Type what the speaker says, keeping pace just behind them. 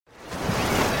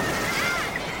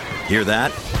Hear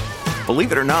that?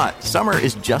 Believe it or not, summer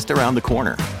is just around the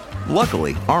corner.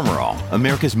 Luckily, Armor All,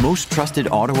 America's most trusted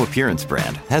auto appearance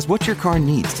brand, has what your car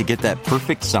needs to get that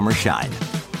perfect summer shine.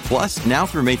 Plus, now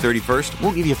through May 31st,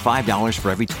 we'll give you $5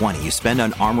 for every $20 you spend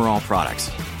on Armor All products.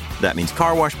 That means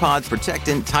car wash pods,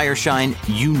 protectant, tire shine,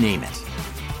 you name it.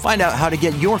 Find out how to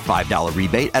get your $5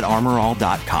 rebate at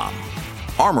armorall.com.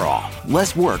 Armor All,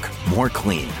 less work, more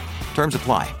clean. Terms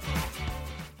apply.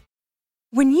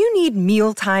 When you need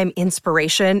mealtime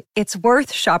inspiration, it's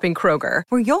worth shopping Kroger,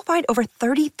 where you'll find over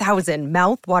 30,000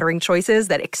 mouth-watering choices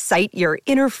that excite your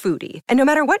inner foodie. And no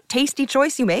matter what tasty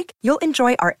choice you make, you'll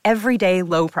enjoy our everyday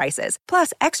low prices,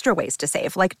 plus extra ways to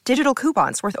save, like digital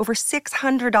coupons worth over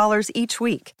 $600 each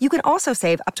week. You can also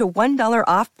save up to $1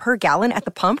 off per gallon at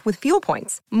the pump with fuel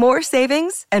points. More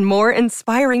savings and more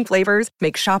inspiring flavors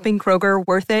make shopping Kroger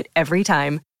worth it every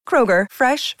time. Kroger,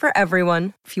 fresh for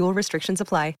everyone. Fuel restrictions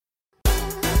apply.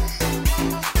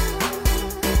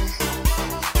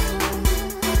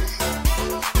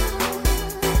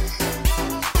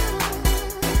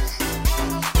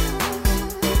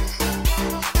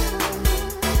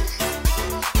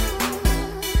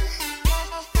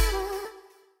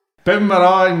 Boom, we're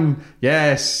on.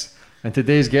 Yes. And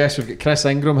today's guest, we've got Chris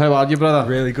Ingram. How are you, brother?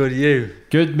 Really good, you?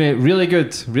 Good, mate. Really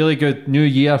good. Really good. New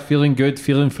year, feeling good,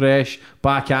 feeling fresh,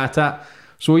 back at it.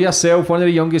 So yourself, one of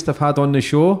the youngest I've had on the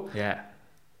show. Yeah.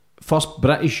 First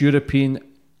British European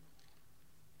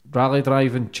rally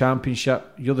driving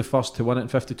championship. You're the first to win it in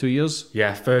 52 years.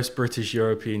 Yeah, first British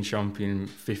European champion in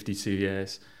 52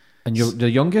 years. And you're the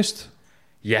youngest?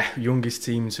 Yeah, youngest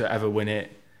team to ever win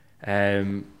it.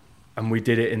 And we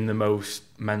did it in the most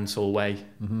mental way,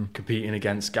 competing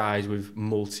against guys with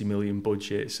multi-million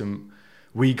budgets. And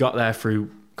we got there through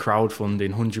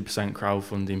crowdfunding, 100%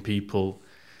 crowdfunding, people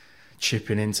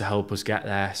chipping in to help us get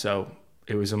there. So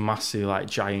it was a massive,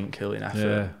 giant killing effort.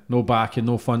 Yeah, no backing,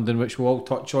 no funding, which we'll all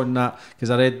touch on that. Because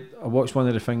I watched one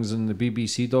of the things in the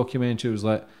BBC documentary. It was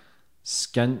like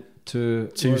skint to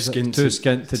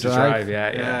drive.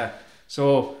 Yeah.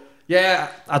 So... yeah,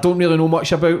 I don't really know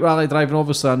much about rally driving.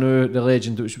 Obviously, I know the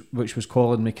legend, which was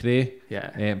Colin McRae.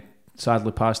 Yeah.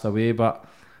 Sadly passed away, but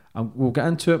we'll get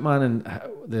into it, man, and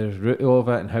the root of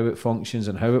it and how it functions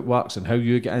and how it works and how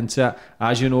you get into it.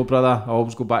 As you know, brother, I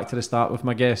always go back to the start with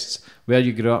my guests, where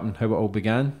you grew up and how it all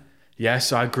began. Yeah,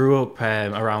 so I grew up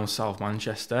around South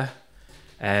Manchester.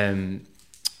 I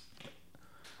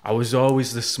was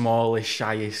always the smallest,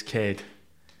 shyest kid.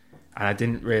 And I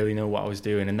didn't really know what I was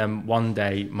doing. And then one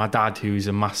day, my dad, who's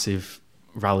a massive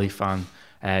rally fan,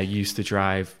 used to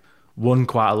drive, won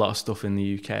quite a lot of stuff in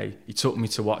the UK. He took me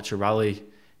to watch a rally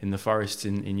in the forest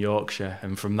in Yorkshire.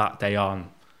 And from that day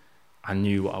on, I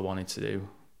knew what I wanted to do.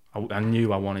 I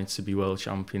knew I wanted to be world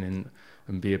champion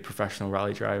and be a professional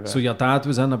rally driver. So your dad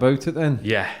was in about it then?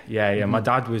 Yeah. My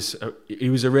dad was he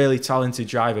was a really talented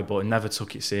driver, but never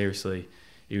took it seriously.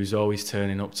 He was always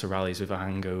turning up to rallies with a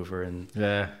hangover and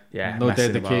no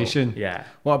dedication. About. Yeah.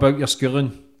 What about your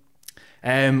schooling?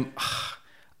 Because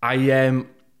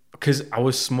I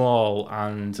was small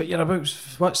and. But you're about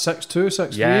what, 6'2",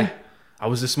 6'3"? Yeah, I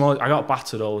was the small. I got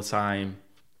battered all the time.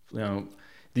 You know,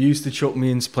 they used to chuck me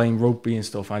into playing rugby and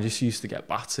stuff. And I just used to get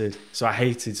battered, so I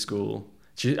hated school.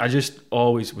 I just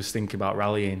always was thinking about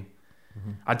rallying.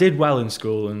 Mm-hmm. I did well in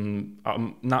school and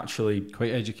I'm naturally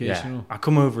quite educational. Yeah, I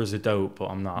come over as a dope, but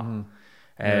I'm not.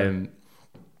 Mm-hmm.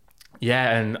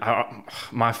 And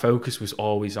my focus was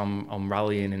always on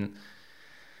rallying. And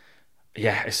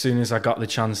yeah, as soon as I got the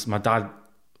chance, my dad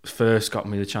first got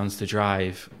me the chance to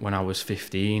drive when I was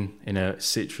 15 in a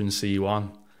Citroen C1,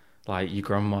 like your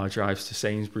grandma drives to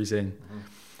Sainsbury's in.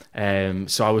 Mm-hmm.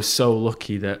 So I was so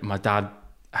lucky that my dad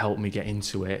helped me get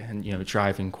into it, and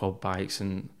driving quad bikes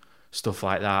and stuff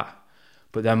like that.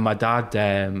 But then my dad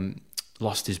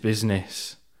lost his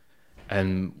business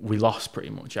and we lost pretty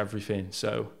much everything.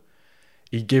 So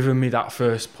he'd given me that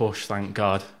first push, thank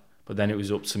God. But then it was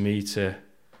up to me to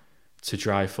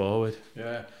drive forward.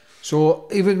 Yeah. So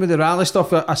even with the rally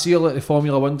stuff, I see like the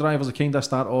Formula One drivers, they kind of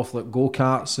start off like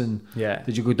go-karts and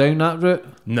did you go down that route?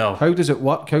 No. How does it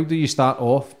work? How do you start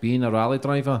off being a rally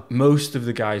driver? Most of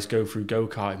the guys go through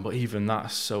go-karting, but even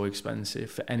that's so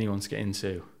expensive for anyone to get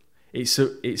into. It's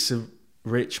a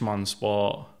rich man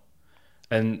sport.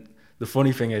 And the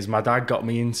funny thing is my dad got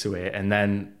me into it, and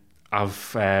then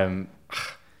I've not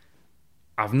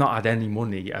had any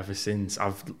money ever since.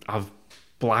 I've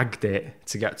blagged it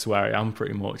to get to where I am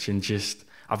pretty much, and just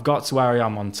I've got to where I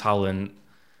am on talent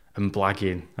and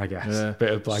blagging, I guess.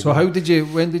 Bit of blagging. So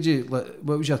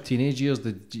what was your teenage years?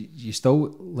 Did you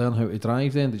still learn how to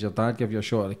drive then? Did your dad give you a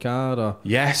shot of the car? Or?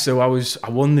 Yeah, so I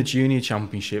won the junior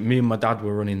championship. Me and my dad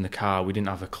were running the car. We didn't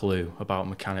have a clue about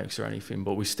mechanics or anything,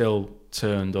 but we still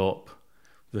turned up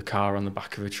the car on the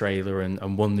back of a trailer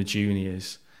and won the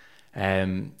juniors.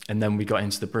 And then we got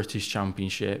into the British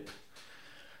Championship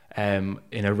in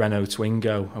a Renault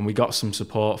Twingo, and we got some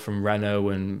support from Renault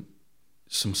and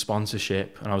some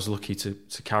sponsorship, and I was lucky to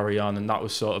carry on. And that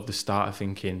was sort of the start of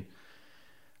thinking,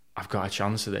 I've got a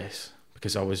chance of this,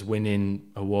 because I was winning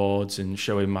awards and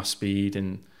showing my speed,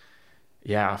 and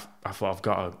I thought I've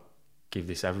got to give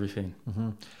this everything. Mm-hmm.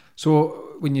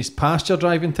 So when you passed your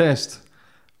driving test,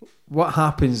 what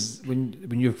happens when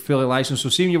you're fully licensed? So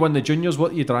see when you won the juniors,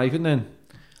 what are you driving then?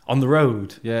 On the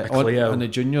road? Yeah, on the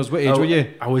juniors. What age were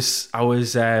you? I was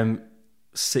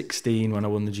 16 when I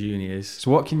won the juniors.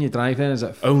 So what can you drive then? Is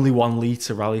it only 1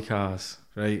 litre rally cars?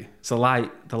 Right. It's the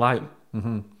light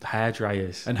hair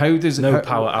dryers. And how does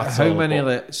power at all? How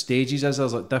many stages is there?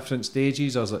 Is it different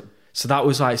stages, or is it? So that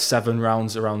was like 7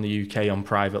 rounds around the UK on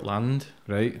private land.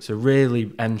 Right. So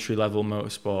really entry level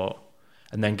motorsport,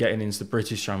 and then getting into the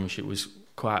British Championship was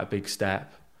quite a big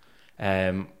step.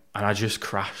 And I just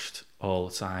crashed all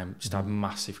the time. Just had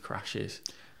massive crashes.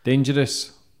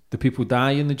 Dangerous. Do people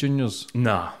die in the juniors?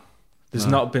 No. There's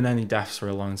not been any deaths for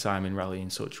a long time in rallying,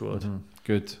 such wood. Mm-hmm.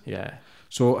 Good. Yeah.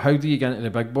 So how do you get into the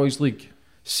big boys league?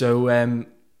 So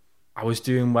I was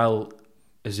doing well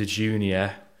as a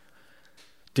junior,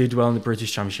 did well in the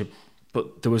British Championship,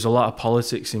 but there was a lot of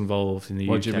politics involved in the UK.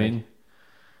 What do you mean?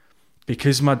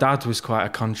 Because my dad was quite a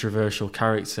controversial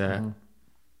character.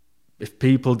 If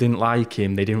people didn't like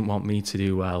him, they didn't want me to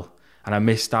do well. And I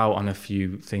missed out on a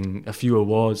few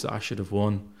awards that I should have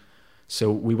won. So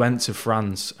we went to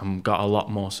France and got a lot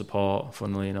more support,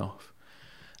 funnily enough.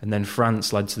 And then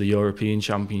France led to the European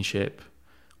Championship,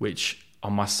 which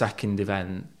on my second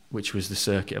event, which was the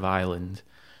Circuit of Ireland,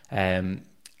 it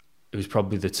was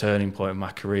probably the turning point of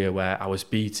my career, where I was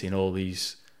beating all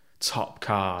these top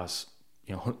cars,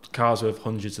 cars worth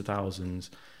hundreds of thousands.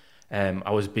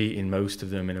 I was beating most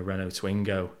of them in a Renault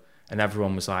Twingo, and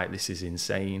everyone was like, this is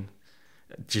insane.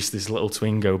 Just this little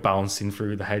Twingo bouncing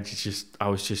through the hedges. I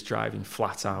was just driving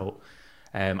flat out.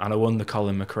 And I won the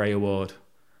Colin McRae Award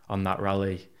on that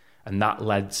rally. And that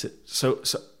led to... So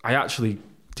I actually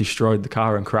destroyed the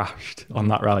car and crashed on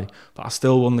that rally. But I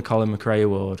still won the Colin McRae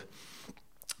Award.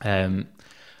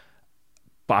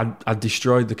 But I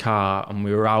destroyed the car and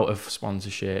we were out of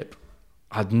sponsorship.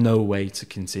 I had no way to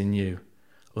continue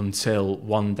until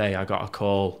one day I got a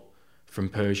call from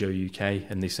Peugeot UK,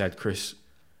 and they said, Chris,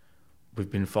 we've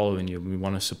been following you, we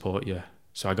want to support you.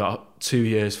 So I got 2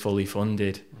 years fully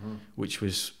funded, which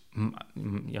was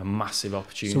a massive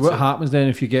opportunity. So what happens then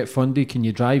if you get funded? Can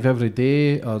you drive every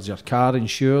day, or is your car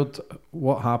insured?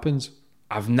 What happens?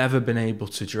 I've never been able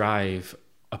to drive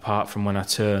apart from when I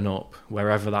turn up,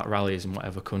 wherever that rally is in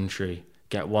whatever country,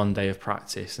 get 1 day of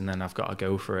practice, and then I've got to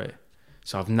go for it.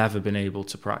 So I've never been able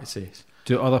to practice.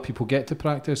 Do other people get to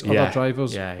practice? Other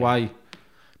drivers? Yeah. Why?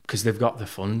 Because they've got the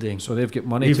funding. So they've got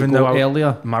money to go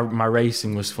earlier? My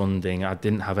racing was funding. I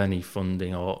didn't have any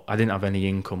funding, or I didn't have any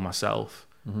income myself.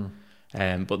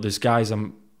 But there's guys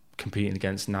I'm competing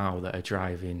against now that are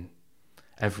driving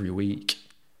every week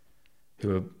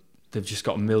they've just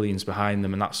got millions behind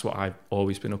them, and that's what I've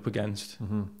always been up against.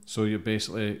 So you're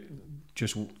basically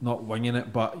just not winging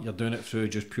it, but you're doing it through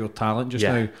just pure talent just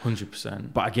now.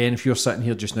 100%. But again, if you're sitting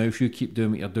here just now, if you keep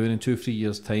doing what you're doing in 2-3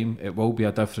 years' time, it will be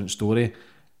a different story.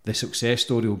 The success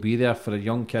story will be there for a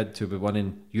young kid to be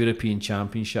winning European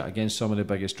Championship against some of the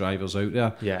biggest drivers out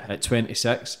there at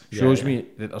 26. Shows me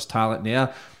that there's talent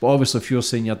there. But obviously, if you're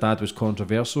saying your dad was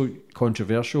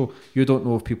controversial, you don't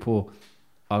know if people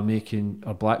are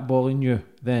blackballing you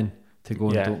then to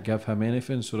go and don't give him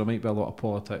anything. So there might be a lot of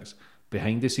politics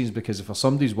behind the scenes, because if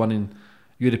somebody's winning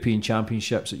European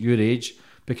Championships at your age,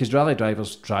 because rally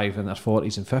drivers drive in their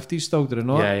 40s and 50s still, do they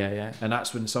not? Yeah. And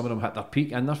that's when some of them hit their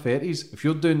peak in their 30s. If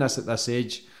you're doing this at this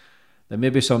age, then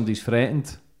maybe somebody's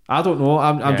threatened. I don't know.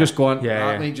 I'm just going,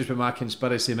 that might just be my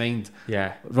conspiracy mind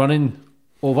running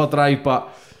overdrive. But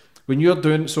when you're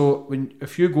doing,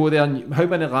 if you go there, and how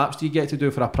many laps do you get to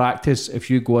do for a practice if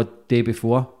you go a day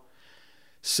before?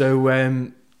 So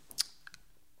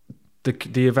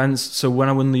the events, so when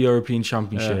I won the European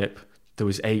Championship, there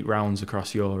was 8 rounds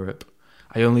across Europe.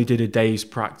 I only did a day's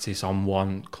practice on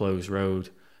one closed road,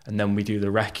 and then we do the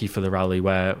recce for the rally,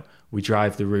 where we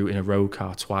drive the route in a road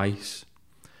car twice.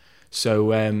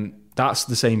 So that's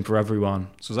the same for everyone.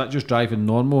 So is that just driving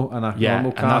normal in a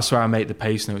normal car? And that's where I make the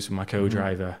pace notes with my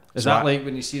co-driver. Is that like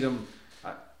when you see them,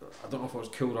 I don't know if it was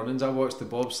Cool Runnings. I watched the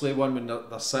bobsleigh one when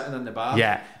they're sitting in the bath.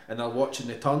 Yeah. And they're watching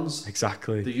the turns.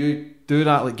 Exactly. Do you do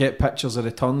that? Like get pictures of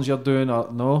the turns you're doing,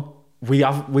 or no? We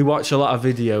watch a lot of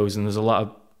videos, and there's a lot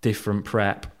of different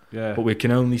prep. Yeah. But we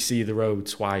can only see the road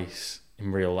twice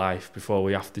in real life before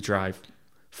we have to drive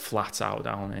flat out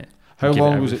down it. How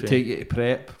long does it take you to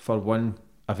prep for one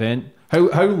event?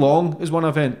 How long is one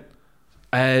event?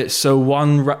 So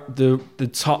the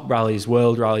top rallies,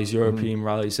 world rallies, European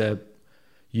rallies, are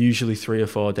usually 3 or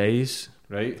 4 days.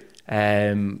 Right.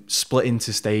 Split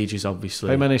into stages, obviously.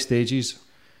 How many stages?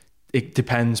 It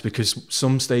depends, because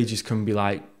some stages can be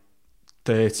like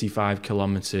 35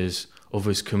 kilometres.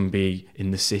 Others can be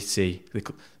in the city.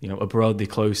 Abroad they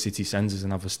close city centres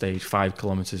and have a stage 5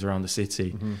 kilometres around the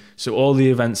city. So all the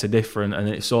events are different, and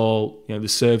it's all, the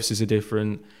services are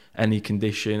different, any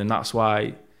condition, and that's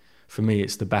why, for me,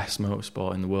 it's the best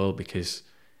motorsport in the world, because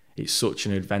it's such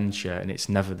an adventure and it's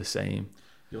never the same.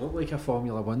 You look like a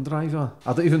Formula 1 driver.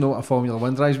 I don't even know what a Formula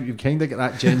 1 driver is, but you kind of get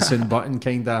that Jenson Button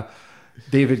kind of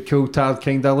David Coulthard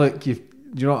kind of look.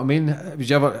 Do you know what I mean?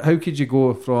 How could you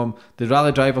go from, did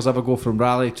rally drivers ever go from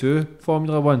rally to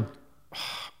Formula 1?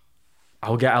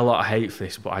 I'll get a lot of hate for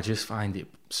this, but I just find it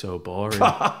so boring.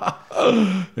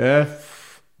 Yeah.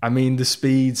 I mean, the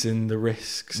speeds and the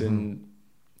risks, and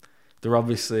they're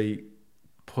obviously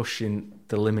pushing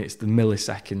the limits, the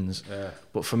milliseconds. Yeah.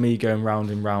 But for me, going round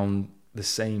and round the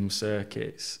same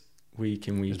circuits week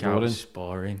in, week out is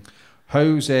boring.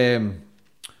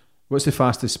 What's the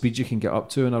fastest speed you can get up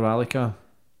to in a rally car?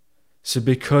 So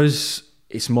because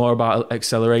it's more about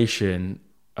acceleration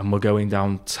and we're going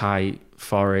down tight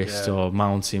forest or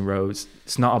mountain roads,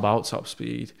 it's not about top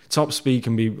speed. Top speed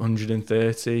can be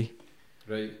 130.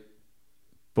 Right.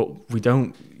 But we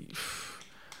don't...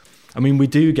 I mean, we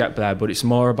do get there, but it's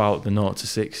more about the 0 to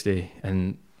 60.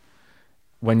 And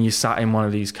when you're sat in one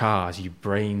of these cars, your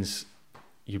brain's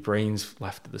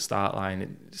left at the start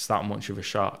line. It's that much of a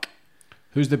shock.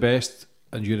 Who's the best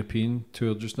in European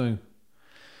Tour just now?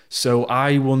 So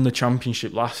I won the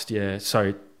championship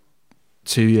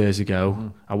 2 years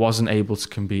ago. I wasn't able to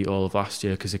compete all of last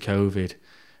year because of COVID.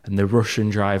 And the Russian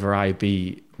driver I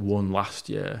beat won last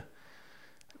year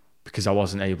because I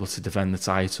wasn't able to defend the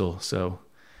title. So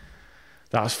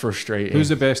that's frustrating. Who's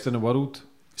the best in the world?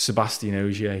 Sébastien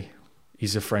Ogier.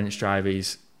 He's a French driver.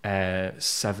 He's a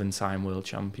 7-time world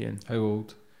champion. How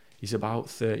old? He's about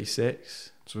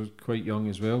 36. So quite young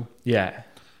as well. Yeah.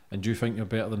 And do you think you're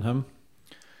better than him?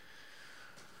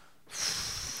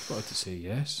 Got to say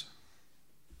yes.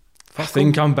 I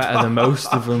think I'm better than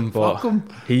most of them, but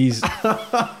he's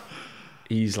like... But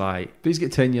he's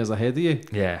got 10 years ahead of you.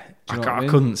 Yeah. I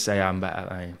couldn't say I'm better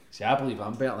than him. See, I believe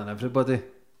I'm better than everybody.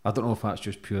 I don't know if that's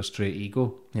just pure straight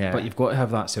ego. Yeah. But you've got to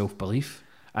have that self-belief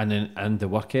and the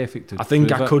work ethic to I think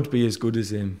prove I it. could be as good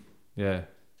as him. Yeah.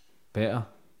 Better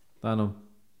than him.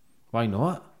 Why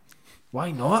not?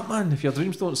 Why not, man? If your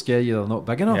dreams don't scare you, they're not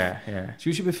big enough. Yeah. So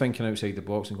you should be thinking outside the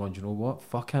box and going, do you know what?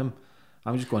 Fuck him.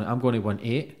 I'm going to win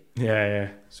 8.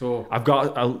 Yeah. So I've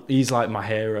got... he's like my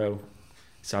hero.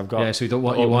 So I've got... Yeah, so you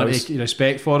want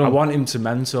respect for him. I want him to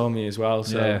mentor me as well.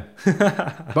 So.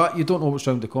 Yeah. But you don't know what's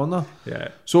round the corner. Yeah.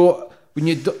 So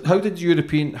how did you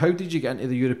get into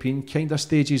the European kind of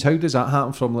stages? How does that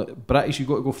happen from like British? You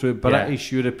got to go through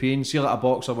British, European. See, like a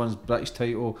boxer wins British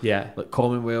title, like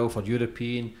Commonwealth or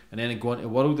European, and then go into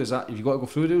world. Have you got to go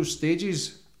through those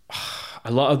stages?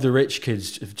 A lot of the rich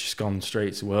kids have just gone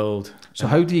straight to world. So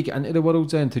how do you get into the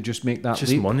world then to just make that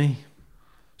just leap? Money.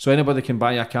 So anybody can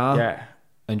buy a car,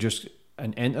 and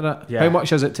enter it. Yeah. How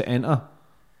much is it to enter?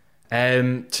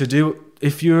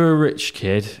 If you're a rich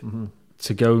kid.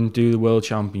 To go and do the World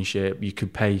Championship, you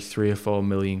could pay 3 or 4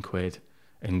 million quid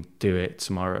and do it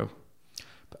tomorrow.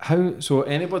 How? So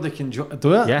anybody can do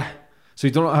it? Yeah. So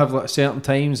you don't have like certain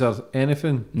times or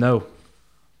anything? No.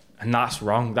 And that's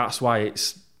wrong. That's why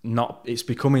it's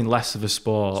becoming less of a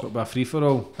sport. So a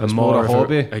free-for-all. And more of a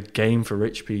hobby. A game for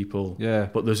rich people. Yeah.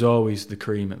 But there's always the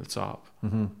cream at the top.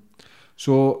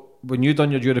 So when you done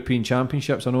your European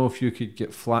Championships, I know if you could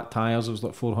get flat tyres, it was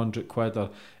like 400 quid, or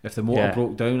if the motor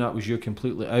broke down, that was you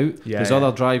completely out. Does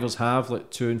other drivers have like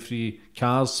 2 and 3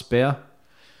 cars spare?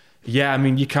 Yeah, I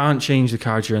mean, you can't change the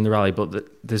car during the rally, but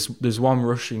there's one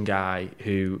Russian guy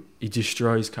who he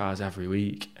destroys cars every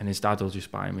week, and his dad will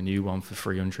just buy him a new one for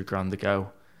 300 grand to go.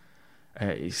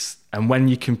 And when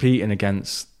you're competing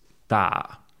against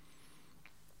that,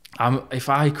 if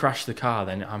I crash the car,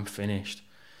 then I'm finished.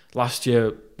 Last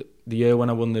year, the year when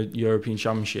I won the European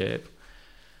Championship,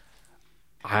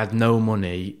 I had no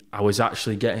money. I was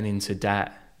actually getting into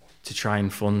debt to try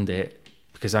and fund it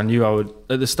because I knew I would.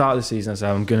 At the start of the season, I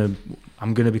said I'm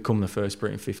gonna become the first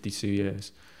Brit in 52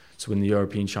 years. to win the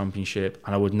European Championship,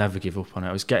 and I would never give up on it.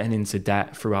 I was getting into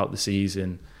debt throughout the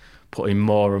season, putting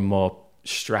more and more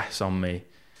stress on me,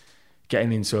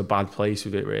 getting into a bad place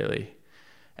with it, really.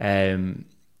 And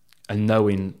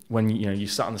knowing when you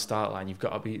sat on the start line, you've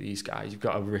got to beat these guys, you've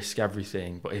got to risk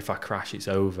everything, but if I crash, it's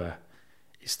over.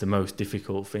 It's the most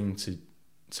difficult thing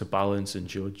to balance and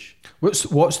judge.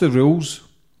 What's the rules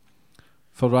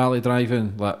for rally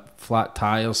driving? Like flat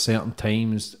tyres certain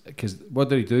times? Because what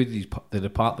do? Do they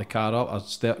park the car up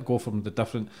or go from the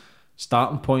different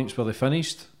starting points where they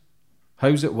finished?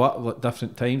 How's it work? Like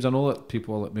different times? I know that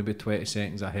people are like maybe 20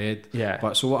 seconds ahead. Yeah.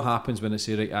 But so what happens when they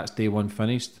say, right, that's day one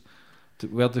finished?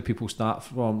 Where do people start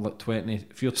from? Like 20?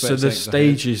 If you're 20 so the seconds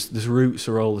stages, ahead, the routes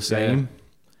are all the same,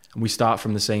 and we start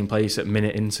from the same place at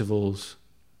minute intervals.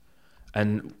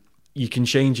 And you can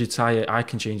change your tyre. I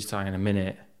can change the tyre in a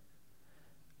minute.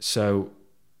 So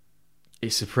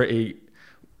it's a pretty.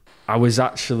 I was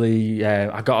actually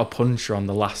I got a puncture on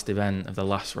the last event of the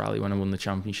last rally when I won the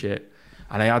championship,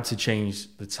 and I had to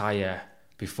change the tyre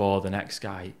before the next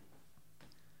guy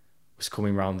was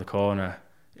coming round the corner,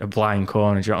 a blind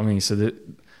corner. Do you know what I mean? So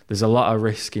there's a lot of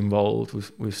risk involved with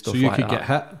stuff like that. So you could get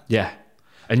hit. Yeah.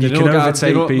 And you can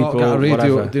overtake people,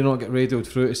 whatever. Do you not get radioed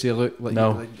through to say, look, like,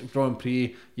 no. Like Grand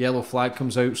Prix, yellow flag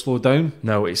comes out, slow down?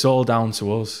 No, it's all down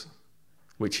to us,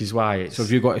 which is why it's... So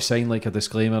have you got to sign like a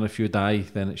disclaimer, if you die,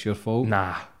 then it's your fault?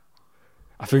 Nah.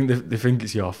 I think they think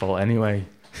it's your fault anyway.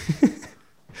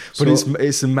 But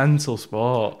it's a mental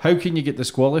sport. How can you get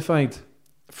disqualified?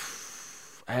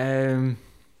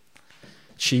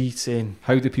 Cheating.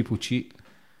 How do people cheat?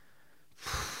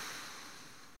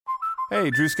 Hey,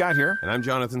 Drew Scott here, and I'm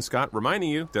Jonathan Scott, reminding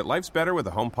you that life's better with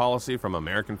a home policy from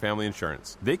American Family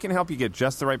Insurance. They can help you get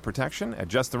just the right protection at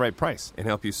just the right price and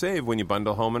help you save when you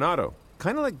bundle home and auto.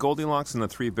 Kind of like Goldilocks and the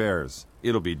Three Bears.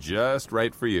 It'll be just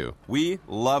right for you. We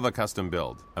love a custom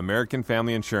build. American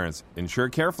Family Insurance. Insure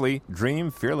carefully,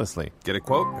 dream fearlessly. Get a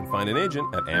quote and find an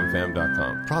agent at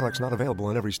amfam.com. Products not available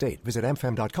in every state. Visit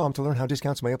amfam.com to learn how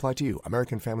discounts may apply to you.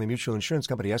 American Family Mutual Insurance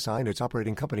Company SI and its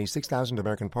operating company 6000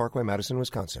 American Parkway, Madison,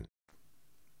 Wisconsin.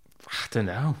 I don't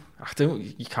know.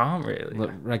 You can't really. Like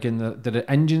rigging did the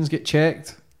engines get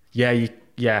checked? Yeah. Do you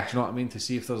know what I mean? To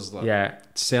see if there's like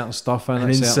certain stuff in and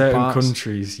it. In certain parts.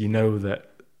 countries, you know that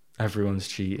everyone's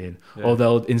cheating. Yeah. Or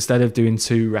they'll, instead of doing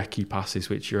 2 recce passes,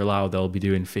 which you're allowed, they'll be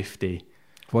doing 50.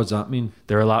 What does that mean?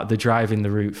 They're driving the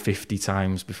route 50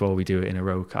 times before we do it in a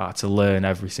row car to learn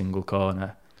every single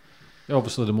corner.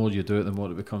 Obviously, the more you do it, the more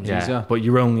it becomes easier. But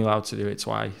you're only allowed to do it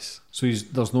twice. So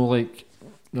there's no like...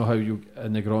 You know how you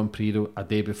in the Grand Prix a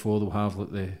day before they'll have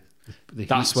like the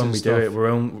that's when we do it. We're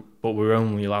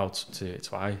only allowed to do it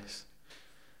twice.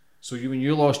 So when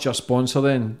you lost your sponsor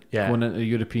then going into the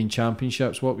European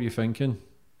Championships, what were you thinking?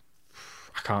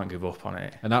 I can't give up on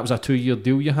it. And that was a 2-year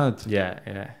deal you had?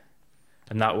 Yeah.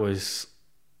 And that was...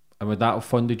 And would that have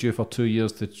funded you for 2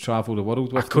 years to travel the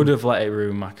world with I could have let it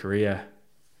ruin my career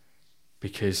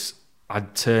because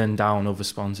I'd turned down other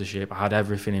sponsorship. I had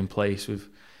everything in place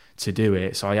to do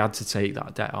it, so I had to take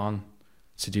that debt on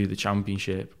to do the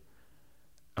championship.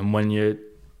 And when you're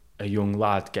a young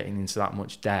lad getting into that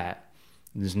much debt,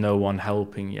 there's no one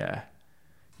helping you.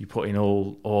 You're putting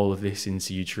all of this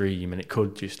into your dream, and it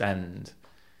could just end.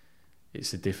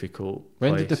 It's a difficult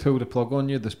When place. did they pull the plug on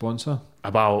you, the sponsor?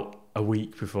 About a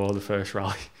week before the first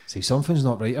rally. See, something's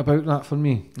not right about that for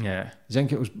me. Yeah. Do you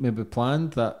think it was maybe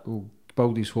planned that we'll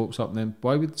build these hopes up, and then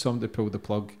why would somebody pull the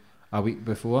plug a week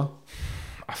before?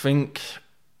 I think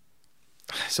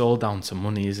it's all down to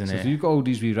money, isn't it? If you've got all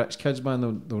these wee rich kids, man,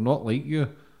 they'll not like you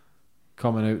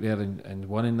coming out there and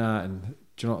winning that. And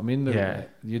do you know what I mean?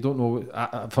 You don't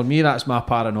know. For me, that's my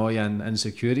paranoia and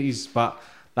insecurities. But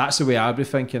that's the way I'd be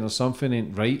thinking. There's something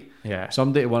ain't right. Yeah.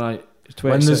 Somebody when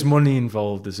there's money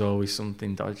involved, there's always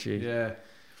something dodgy. Yeah.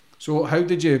 So how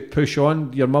did you push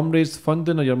on? Your mum raised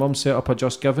funding, or your mum set up a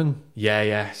Just Giving?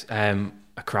 Yeah.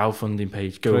 A crowdfunding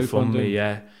page, GoFundMe.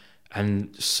 Yeah.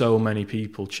 And so many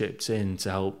people chipped in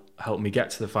to help me get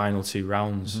to the final 2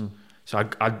 rounds. Mm-hmm. So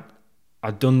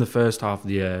I'd done the first half of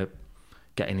the year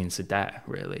getting into debt,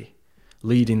 really,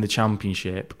 leading the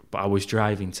championship, but I was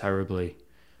driving terribly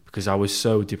because I was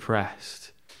so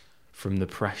depressed from the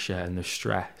pressure and the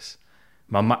stress.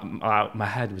 My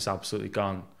head was absolutely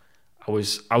gone. I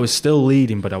was still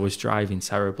leading, but I was driving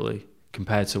terribly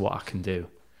compared to what I can do.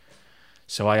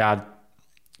 So I had,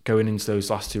 going into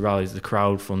those last 2 rallies, the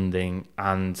crowdfunding,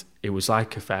 and it was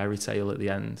like a fairy tale at the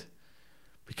end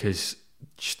because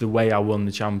just the way I won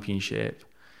the championship,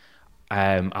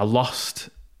 I lost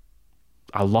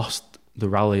the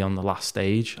rally on the last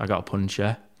stage. I got a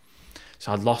puncture,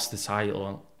 so I'd lost the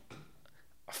title.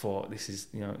 I thought, this is,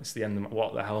 it's the end of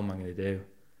what the hell am I going to do?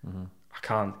 I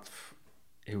can't.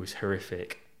 It was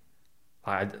horrific.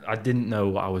 I didn't know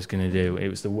what I was going to do. It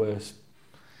was the worst.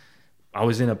 I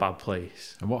was in a bad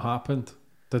place. And what happened?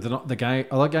 Did the other guy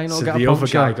not get a punch? The other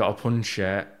guy got a punch,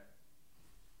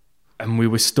 and we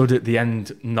were stood at the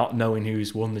end not knowing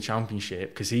who's won the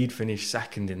championship because he'd finished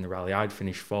second in the rally. I'd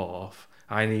finished fourth.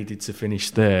 I needed to finish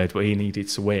third, but he needed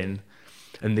to win.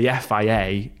 And the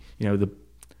FIA,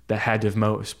 the head of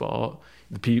motorsport,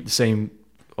 the same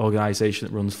organisation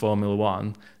that runs Formula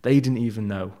One, they didn't even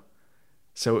know.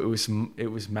 So it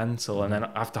was mental. And then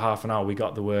after half an hour, we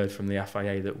got the word from the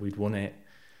FIA that we'd won it,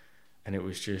 and it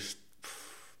was just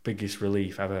biggest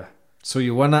relief ever. So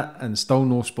you won it and still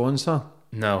no sponsor?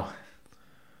 No.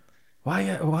 Why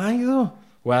though?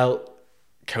 Well,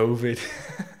 COVID.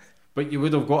 But you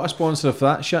would have got a sponsor if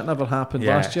that shit never happened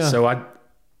last year. So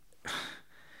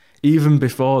even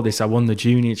before this, I won the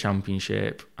junior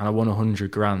championship and I won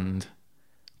 100 grand,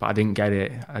 but I didn't get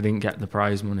it. I didn't get the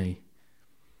prize money.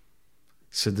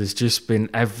 So there's just been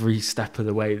every step of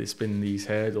the way, there's been these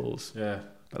hurdles. Yeah.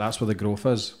 But that's where the growth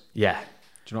is. Yeah.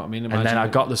 Do you know what I mean? And then I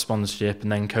got the sponsorship,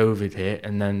 and then COVID hit,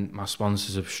 and then my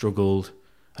sponsors have struggled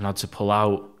and had to pull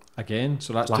out. Again?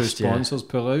 So that's Last 2 sponsors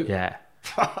pull out? Yeah.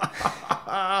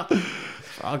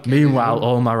 Meanwhile,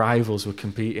 all my rivals were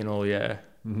competing all year.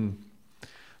 Mm-hmm.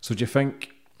 So do you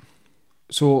think...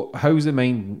 So how's the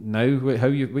mind now? What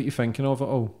you thinking of it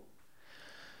all?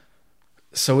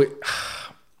 So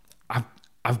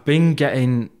I've been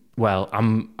getting... Well,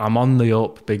 I'm on the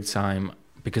up big time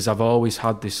because I've always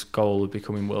had this goal of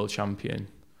becoming world champion,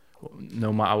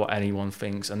 no matter what anyone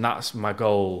thinks. And that's my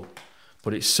goal.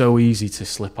 But it's so easy to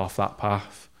slip off that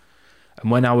path.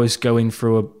 And when I was going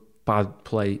through a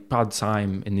bad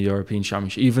time in the European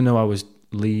Championship, even though I was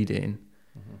leading,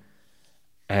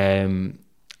 I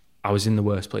was in the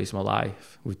worst place of my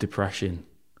life with depression.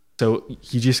 So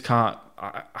you just can't,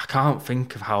 I can't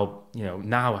think of how,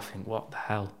 now I think, what the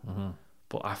hell?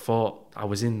 But I thought I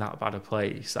was in that bad a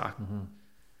place. That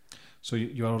So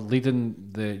you're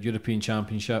leading the European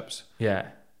Championships. Yeah.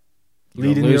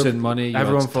 You're losing money.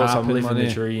 Everyone thought I'm living money.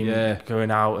 the dream. Yeah.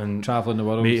 Going out and traveling the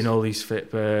world, meeting all these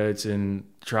fit birds and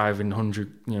driving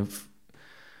 100,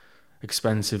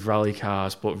 expensive rally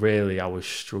cars. But really, I was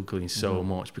struggling so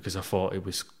much because I thought it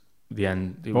was the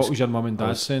end. What was your mum and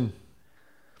dad saying?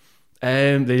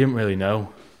 They didn't really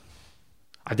know.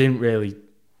 I didn't really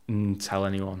tell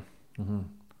anyone.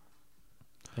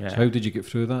 Yeah. So how did you get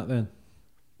through that then?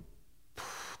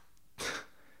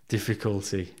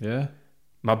 Difficulty. Yeah.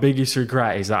 My biggest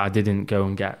regret is that I didn't go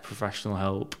and get professional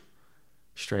help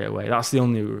straight away. That's the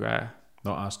only regret.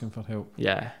 Not asking for help.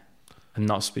 Yeah. And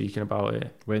not speaking about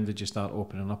it. When did you start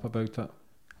opening up about it?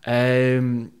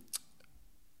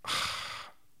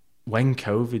 When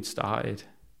COVID started,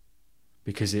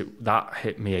 because that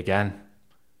hit me again.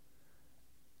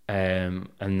 And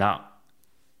that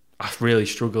I really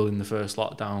struggled in the first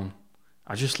lockdown.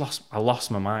 I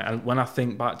lost my mind. And when I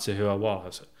think back to who I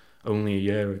was only a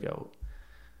year ago,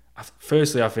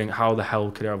 firstly, I think, how the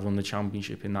hell could I have won the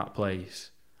championship in that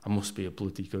place? I must be a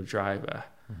bloody good driver.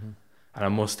 And I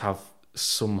must have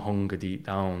some hunger deep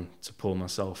down to pull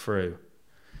myself through.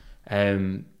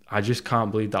 I just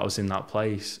can't believe that I was in that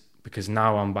place, because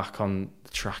now I'm back on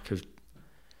the track of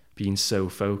being so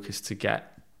focused to get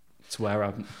to where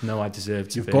I know I deserve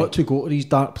to be. You've got to go to these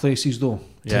dark places though,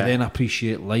 to then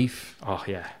appreciate life. Oh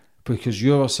yeah. Because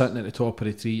you're sitting at the top of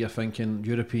the tree, you're thinking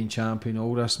European champion,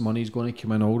 all this money's going to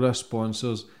come in, all this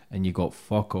sponsors, and you got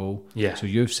fuck all. Yeah. So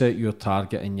you've set your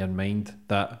target in your mind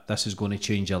that this is going to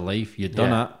change your life. You've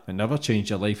done it. It never changed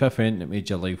your life. If anything, it made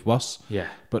your life worse. Yeah.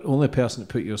 But the only person that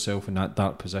put yourself in that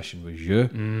dark position was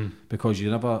you, because you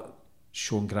never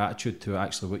shown gratitude to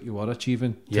actually what you were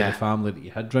achieving, to the family that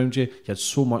you had around you. You had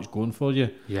so much going for you.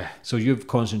 Yeah. So you've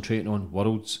concentrated on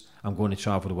worlds. I'm going to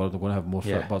travel the world. I'm going to have more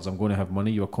fit birds. I'm going to have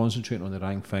money. You were concentrating on the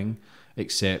wrong thing,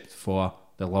 except for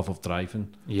the love of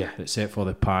driving. Yeah. Except for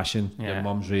the passion. Yeah. Your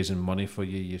mum's raising money for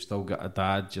you. You've still got a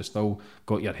dad. You've still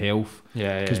got your health.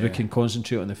 Yeah. Because we can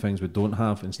concentrate on the things we don't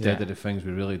have instead of the things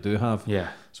we really do have. Yeah.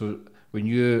 So when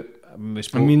you... I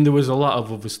mean, there was a lot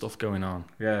of other stuff going on.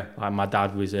 Yeah. Like my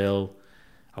dad was ill.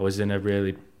 I was in a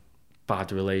really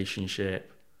bad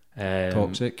relationship.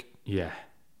 Toxic. Yeah.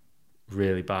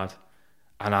 Really bad.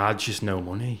 And I had just no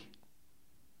money.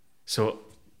 So,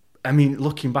 I mean,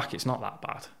 looking back, it's not that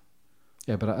bad.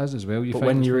 Yeah, but it is as well. But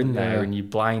when you're in there and you're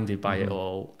blinded by it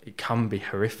all, it can be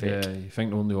horrific. Yeah, you think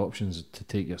the only option is to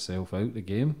take yourself out the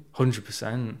game.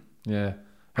 100%. Yeah.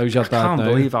 How's your dad now? I can't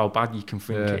believe how bad you can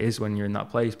think it is when you're in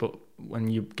that place. But when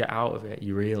you get out of it,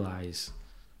 you realise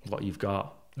what you've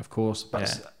got. Of course.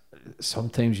 But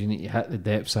sometimes you need to hit the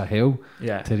depths of hell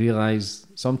Yeah. to realise.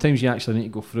 Sometimes you actually need to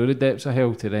go through the depths of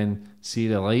hell to then see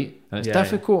the light. And it's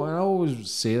difficult. And I always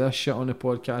say this shit on the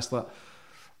podcast, like,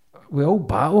 we all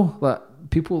battle. Like,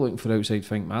 people looking for outside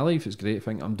think my life is great,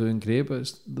 think I'm doing great,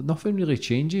 but nothing really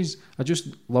changes. I just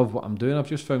love what I'm doing. I've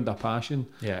just found a passion.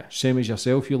 Yeah. Same as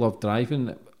yourself, you love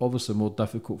driving. Obviously more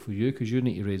difficult for you because you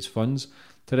need to raise funds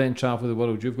to then travel the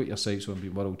world. You've got your sights on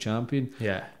being world champion.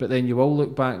 Yeah. But then you will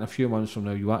look back in a few months from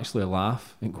now, you actually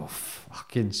laugh and go,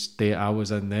 fucking state I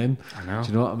was in then. I know. Do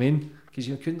you know what I mean? Because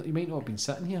you might not have been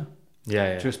sitting here.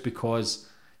 Yeah. Just because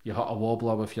you hit a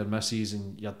wobbler with your missus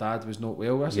and your dad was not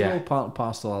well. That's Yeah. all part and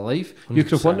parcel of life. You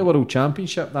could have won the 100%. world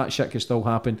championship, that shit could still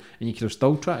happen, and you could have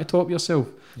still tried to top yourself.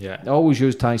 Yeah. I always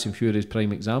use Tyson Fury's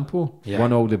prime example. Yeah.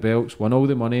 Won all the belts, won all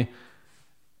the money,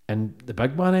 and the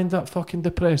big man ended up fucking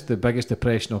depressed, the biggest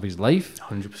depression of his life.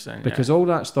 100%. Because all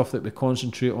that stuff that we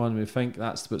concentrate on, we think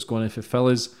that's what's going to fulfill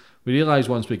us. We realise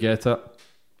once we get it,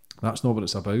 that's not what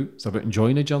it's about. It's about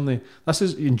enjoying the journey. This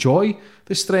is enjoy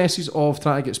the stresses of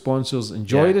trying to get sponsors.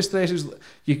 Enjoy the stresses.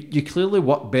 You clearly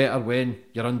work better when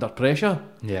you're under pressure.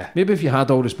 Yeah. Maybe if you had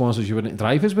all the sponsors, you wouldn't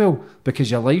drive as well because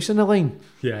your life's in the line.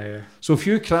 Yeah. So if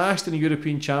you crashed in the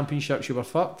European Championships, you were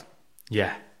fucked.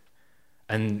 Yeah.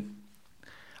 And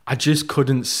I just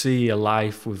couldn't see a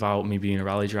life without me being a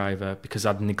rally driver because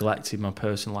I'd neglected my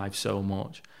personal life so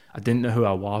much. I didn't know who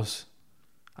I was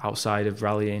outside of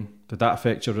rallying. Did that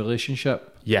affect your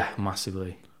relationship? Yeah,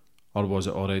 massively. Or was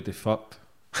it already fucked?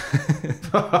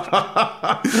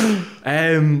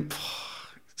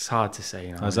 It's hard to say,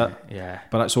 you know. Is it? Yeah.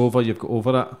 But it's over, you've got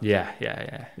over it. Yeah.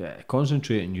 Yeah,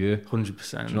 concentrate on you.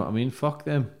 100%. Do you know what I mean? Fuck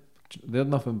them. They're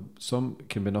nothing. Some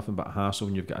can be nothing but a hassle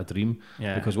when you've got a dream.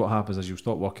 Yeah. Because what happens is you'll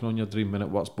stop working on your dream and it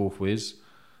works both ways.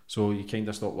 So you kind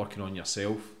of stop working on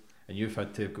yourself, and you've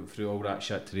had to go through all that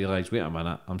shit to realise, wait a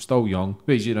minute, I'm still young.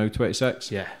 What is you now, 26?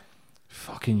 Yeah.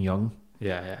 Fucking young.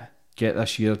 Yeah. Get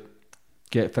this year,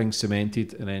 get things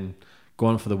cemented, and then go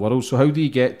on for the Worlds. So how do you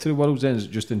get to the Worlds then? Is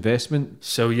it just investment?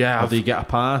 So yeah. Or do you get a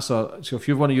pass? Or so if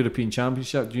you've won a European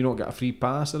Championship, do you not get a free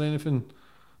pass or anything?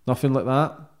 Nothing like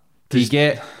that? Do you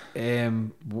get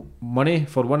money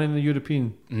for winning the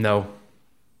European? No.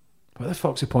 What the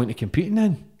fuck's the point of competing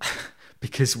then?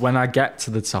 Because when I get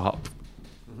to the top,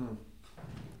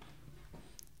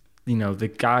 you know, the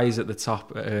guys at the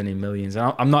top are earning millions.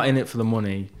 And I'm not in it for the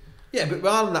money. Yeah, but we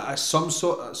are in that at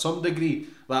some degree.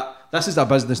 Like, this is a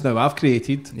business now I've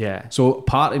created. Yeah. So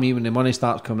part of me, when the money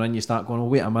starts coming in, you start going, oh,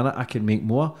 wait a minute, I can make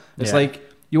more. It's Yeah. like,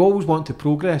 you always want to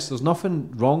progress. There's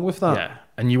nothing wrong with that. Yeah.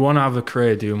 And you want to have a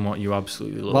career doing what you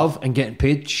absolutely Love and getting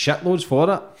paid shitloads for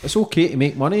it. It's okay to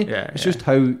make money. Yeah, it's yeah. just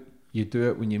how you do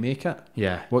it when you make it.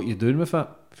 Yeah. What you're doing with it.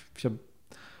 If you're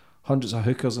hundreds of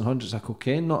hookers and hundreds of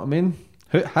cocaine, know what I mean?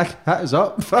 Hit us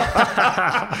up.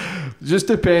 Just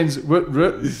depends what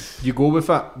route you go with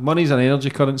it. Money's an energy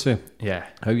currency. Yeah.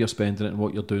 How you're spending it and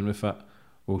what you're doing with it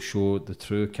will show the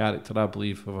true character, I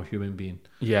believe, of a human being.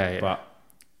 Yeah. But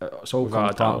it's all Without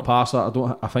comes a part and doubt.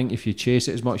 parcel. I think if you chase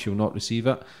it as much, you'll not receive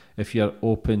it. If you're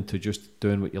open to just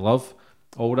doing what you love,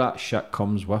 all that shit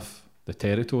comes with the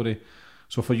territory.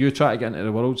 So for you trying to get into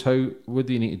the Worlds, what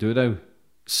do you need to do now?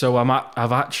 So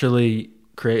I've actually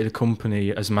created a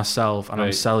company as myself, and I'm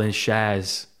Right. selling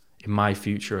shares in my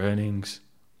future earnings.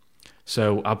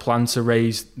 So I plan to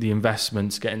raise the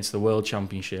investment to get into the World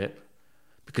Championship,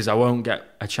 because I won't get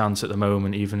a chance at the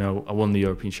moment, even though I won the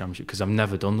European Championship, because I've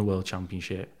never done the World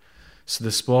Championship. So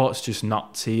the sport's just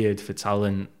not tiered for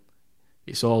talent.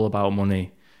 It's all about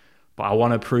money. But I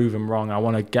want to prove them wrong. I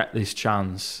want to get this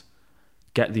chance,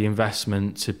 get the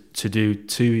investment to do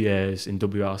 2 years in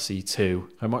WRC2,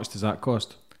 How much does that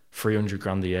cost? 300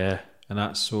 grand a year. And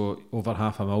that's so over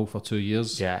 $500,000 for 2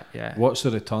 years. Yeah. What's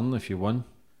the return if you won?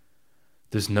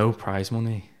 There's no prize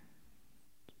money.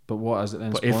 But what is it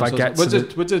then? But if I Sponsors? get what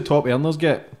to do the top earners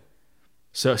get?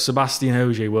 So Sebastian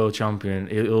Ogier, world champion,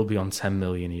 it'll be on 10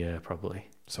 million a year probably.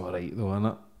 It's alright though, isn't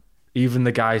it? Even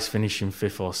the guys finishing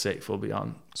 5th or 6th will be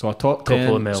on. So a top Couple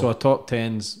 10, of mil. so a top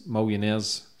 10's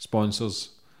millionaires, sponsors.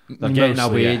 They're getting a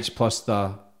Mostly, yeah. wage plus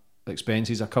the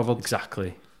expenses are covered.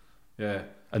 Exactly. Yeah.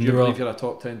 And Do you they're all- believe you're a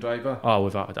top 10 driver? Oh,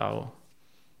 without a doubt.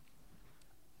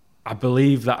 I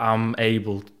believe that I'm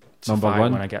able to Number fight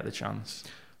one. when I get the chance.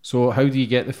 So how do you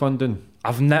get the funding?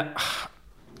 I've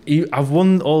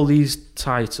won all these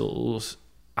titles,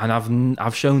 and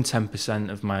I've shown 10%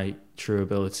 of my true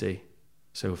ability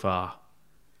so far,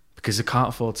 because I can't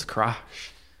afford to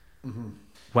crash. Mm-hmm.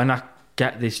 When I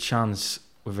get this chance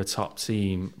with a top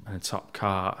team and a top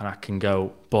car, and I can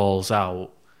go balls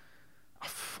out,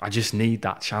 I just need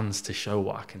that chance to show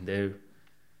what I can do.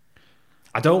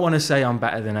 I don't want to say I'm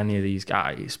better than any of these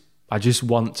guys, I just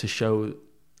want to show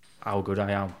how good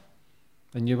I am.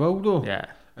 And you will, though. Yeah.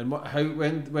 And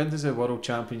when does the World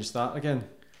Champions start again?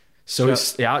 So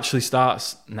it actually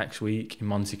starts next week in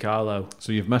Monte Carlo.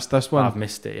 So you've missed this one? I've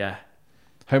missed it, yeah.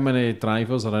 How many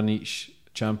drivers are in each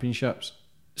championships?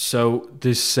 So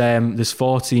there's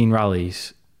 14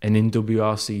 rallies, and in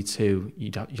WRC2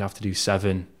 you have to do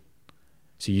 7.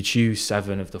 So you choose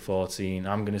 7 of the 14.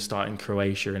 I'm going to start in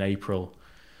Croatia in April,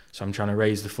 so I'm trying to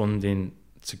raise the funding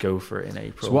to go for it in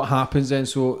April. So what happens then?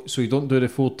 So you don't do the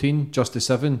 14, just the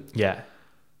 7? Yeah.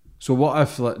 So what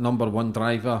if like number 1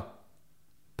 driver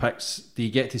picks? Do you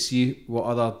get to see what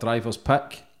other drivers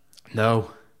pick?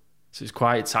 No. So it's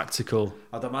quite tactical.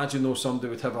 I'd imagine though somebody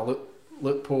would have a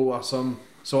loophole or some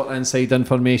sort of inside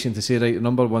information to say, right, the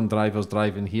number 1 driver's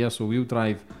driving here, so we'll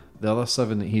drive the other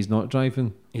 7 that he's not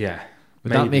driving. Yeah.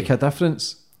 Would that make a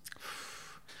difference?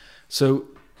 So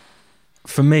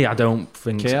for me, I don't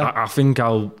think. Care? I think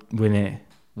I'll win it.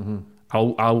 Mm-hmm.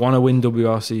 I'll want to win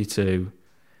WRC2,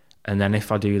 and then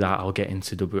if I do that, I'll get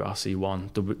into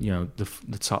WRC1.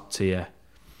 The top tier.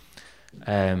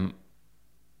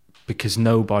 Because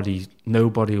nobody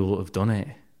will have done it,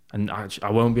 and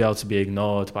I won't be able to be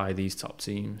ignored by these top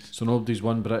teams. So nobody's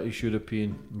won British,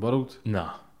 European, world? No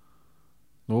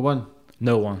one.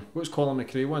 What's Colin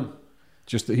McRae won?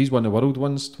 Just that he's won the world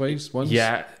once.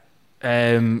 Yeah.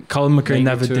 Colin McRae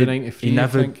never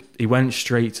did. He went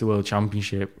straight to World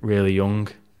Championship really young,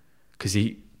 because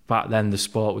back then the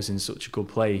sport was in such a good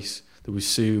place. There was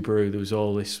Subaru, there was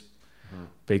all this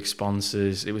big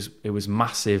sponsors. It was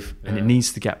massive, and it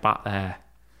needs to get back there.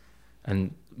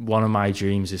 And one of my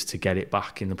dreams is to get it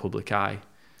back in the public eye.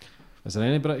 Is there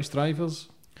any British drivers?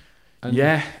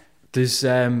 Yeah, there's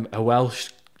a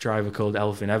Welsh driver called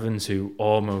Elfyn Evans who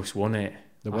almost won it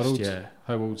last year.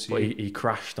 How old is he? But he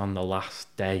crashed on the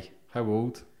last day. How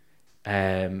old?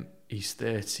 He's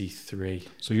 33.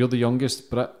 So you're the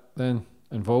youngest Brit then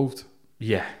involved?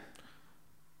 Yeah.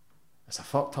 It's a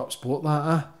fucked up sport, that,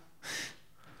 eh?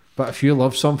 But if you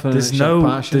love something, there's your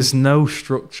passion, there's no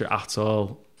structure at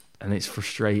all, and it's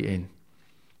frustrating.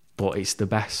 But it's the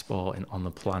best sport on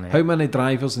the planet. How many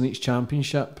drivers in each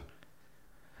championship?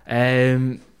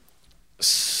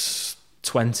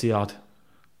 20 odd.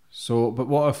 So, but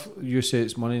what if you say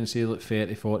it's money and say like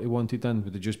 30, 40 wanted in?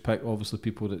 Would they just pick obviously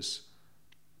people that's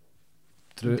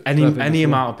any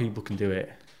amount of people can do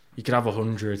it? You could have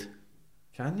 100.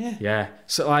 Can you? Yeah.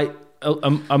 So like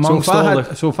amongst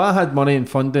so if I had money and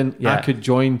funding, yeah, I could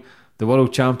join the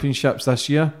World Championships this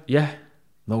year. Yeah.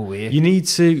 No way. You need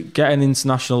to get an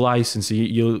international license.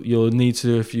 You'll need to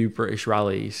do a few British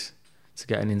rallies to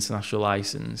get an international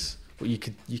license. But you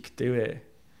could do it.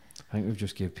 I think we've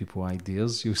just gave people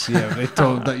ideas. You'll see every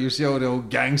time that you'll see all the old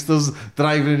gangsters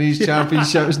driving in these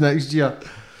championships next year.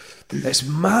 It's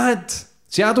mad.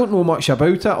 See, I don't know much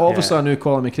about it. Obviously, I knew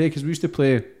Colin McRae because we used to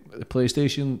play the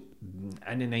PlayStation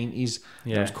in the 90s.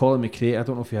 Yeah. It was Colin McRae. I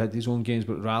don't know if he had his own games,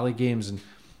 but rally games, and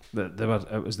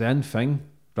it was the end thing.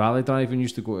 Rally driving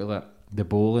used to go to like the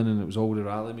bowling, and it was all the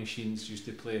rally machines used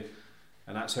to play.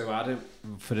 And that's how I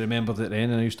remembered it then.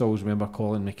 And I used to always remember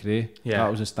Colin McRae. Yeah.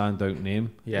 That was a standout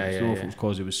name. Yeah, I don't know if it was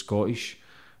because he was Scottish.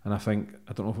 And I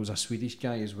don't know if it was a Swedish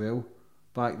guy as well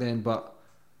back then. But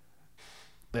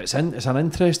it's an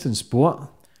interesting sport.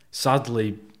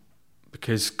 Sadly,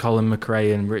 because Colin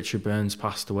McRae and Richard Burns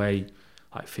passed away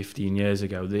like 15 years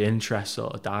ago, the interest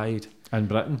sort of died. In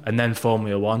Britain. And then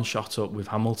Formula One shot up with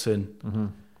Hamilton. Mm-hmm.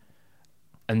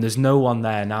 And there's no one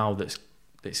there now that's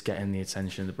getting the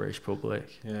attention of the British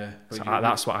public. Yeah. So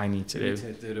that's what I need to do. You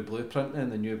need to do the blueprint then,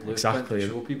 the new blueprint exactly. to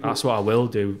show people. That's what I will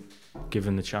do,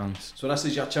 given the chance. So this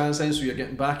is your chance then, so you're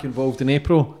getting back involved in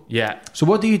April? Yeah. So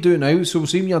what do you do now? So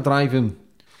seeing you're driving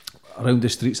around the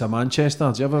streets of Manchester,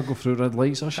 do you ever go through red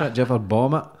lights or shit? Do you ever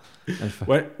bomb it?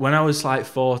 When I was like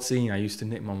 14, I used to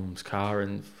nick my mum's car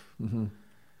and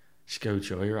just go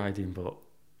joyriding, but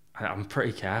I'm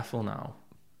pretty careful now.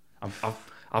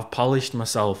 I've polished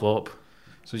myself up.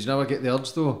 So you never get the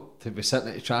urge though to be sitting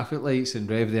at the traffic lights and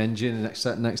rev the engine and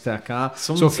sitting next to a car?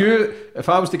 Sometimes. So if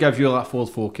I was to give you that Ford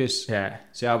Focus, yeah,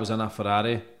 say I was in a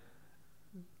Ferrari,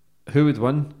 who would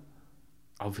win?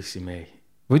 Obviously me.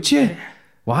 Would you? Yeah.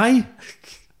 Why?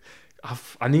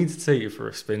 I need to take you for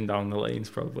a spin down the lanes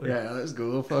probably. Yeah, let's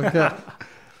go. Fuck it.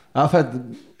 I've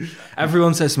had.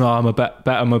 Everyone says, "No, I'm a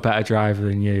better driver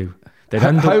than you."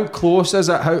 How close is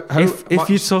it? How if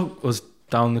you took us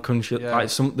down the country,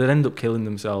 they'd end up killing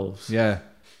themselves. Yeah,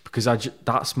 because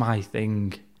that's my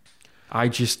thing. I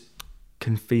just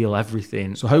can feel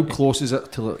everything. So how close is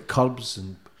it to like curbs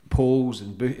and poles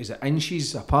and is it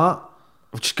inches apart?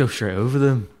 I'll just go straight over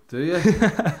them. Do you?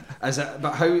 Is it?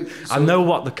 But how? I know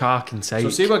what the car can take. So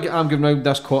say I'm going round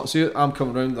this corner. See, I'm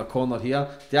coming round the corner here.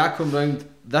 Do I come round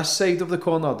this side of the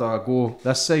corner, or do I go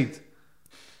this side?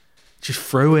 Just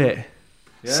through it.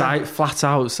 Yeah. Flat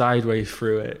out, sideways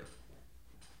through it.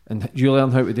 And you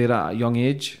learn how to do that at a young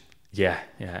age? Yeah.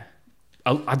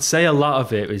 I'd say a lot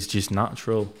of it is just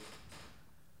natural,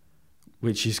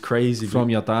 which is crazy. From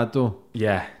your dad, though?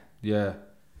 Yeah.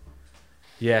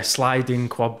 Yeah, sliding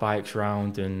quad bikes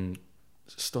round and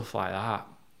stuff like that.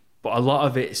 But a lot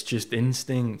of it's just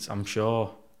instinct, I'm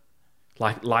sure.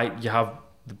 Like you have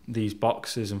these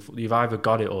boxes and you've either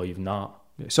got it or you've not.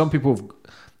 Some people,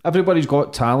 everybody's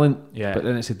got talent, Yeah. but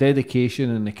then it's the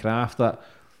dedication and the craft that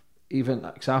even,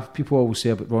 cause people always say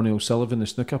about Ronnie O'Sullivan, the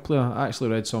snooker player. I actually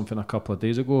read something a couple of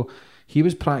days ago. He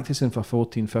was practicing for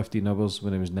 14, 15 hours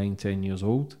when he was 9, 10 years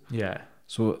old. Yeah.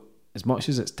 So as much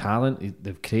as it's talent,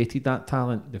 they've created that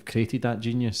talent, they've created that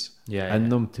genius in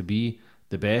them to be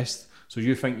the best. So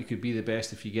you think you could be the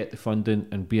best if you get the funding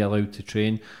and be allowed to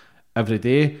train every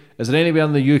day. Is there anywhere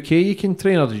in the UK you can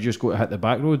train, or do you just go to hit the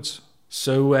back roads?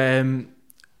 So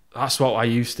that's what I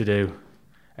used to do.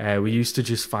 We used to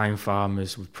just find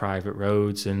farmers with private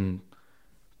roads and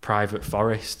private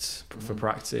forests for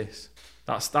practice.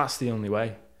 That's the only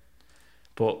way.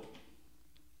 But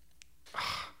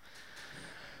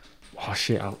oh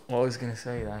shit! What was I gonna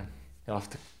say then? You'll have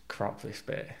to crop this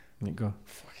bit. There you go.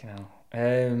 Fucking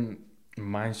hell.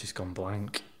 Mine's just gone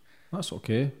blank. That's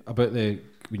okay. About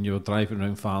when you were driving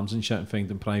around farms and shit and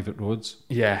finding private roads.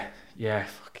 Yeah.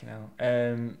 Fucking hell.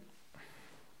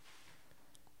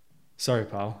 Sorry,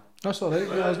 pal. That's all right.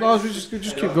 As long as we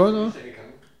just keep going. Though.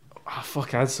 Oh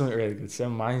fuck! I had something really good to say.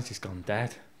 Mine's just gone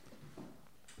dead.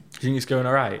 Do you think it's going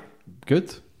all right?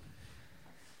 Good.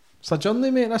 It's a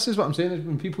journey, mate. This is what I'm saying. Is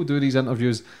when people do these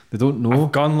interviews, they don't know.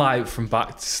 I've gone like from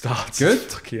back to start. Good.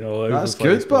 Fucking all over That's the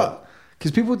place, good, but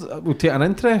because people will take an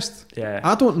interest. Yeah.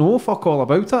 I don't know fuck all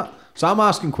about it, so I'm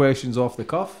asking questions off the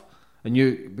cuff, and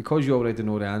because you already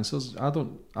know the answers.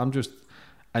 I'm just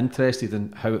interested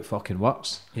in how it fucking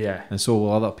works. Yeah. And so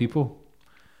will other people.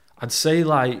 I'd say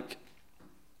like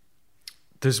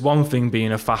there's one thing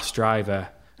being a fast driver,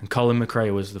 and Colin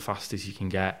McRae was the fastest you can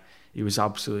get. He was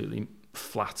absolutely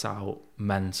flat out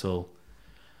mental.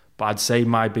 But I'd say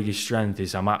my biggest strength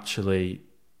is I'm actually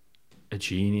a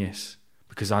genius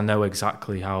because I know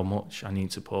exactly how much I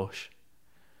need to push.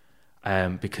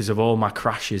 Because of all my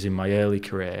crashes in my early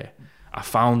career, I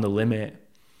found the limit,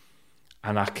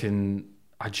 and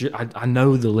I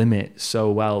know the limit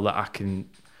so well that I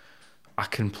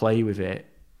can play with it,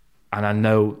 and I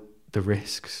know the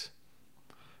risks.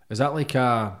 Is that like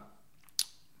a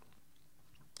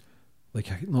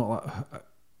mind,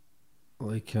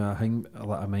 like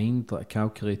a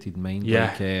calculated mind?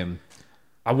 Yeah. Like,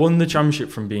 I won the championship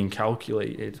from being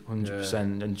calculated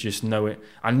 100% and just know it.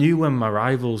 I knew when my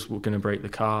rivals were going to break the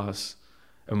cars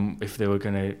and if they were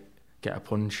going to get a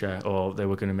puncher or they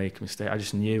were going to make a mistake. I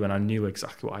just knew, and I knew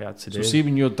exactly what I had to do. So see,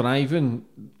 when you're driving,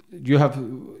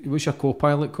 what's your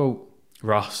co-pilot called?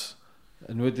 Ross.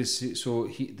 And does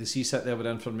he sit there with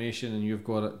information and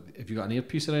have you got an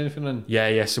earpiece or anything in?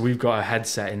 Yeah. So we've got a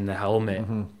headset in the helmet,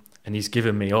 and he's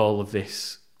given me all of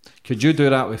this. Could you do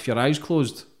that with your eyes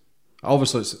closed?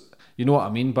 Obviously, you know what I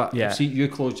mean, but yeah. See, you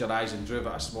closed your eyes and drove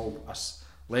at a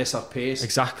lesser pace.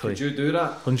 Exactly. Could you do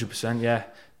that? 100%, yeah.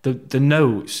 The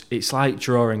notes, it's like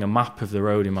drawing a map of the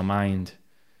road in my mind.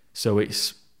 So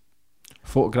it's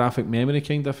photographic memory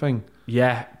kind of thing.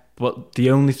 Yeah, but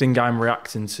the only thing I'm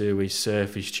reacting to is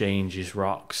surface changes,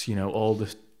 rocks, all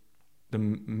the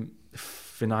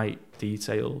finite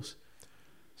details.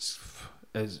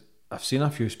 I've seen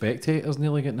a few spectators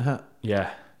nearly getting hit.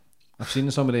 Yeah. I've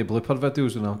seen some of the blooper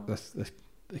videos when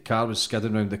the car was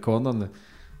skidding around the corner and the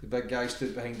big guy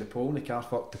stood behind the pole and the car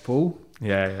fucked the pole.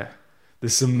 Yeah.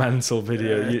 There's some mental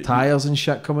video. Tyres and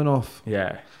shit coming off.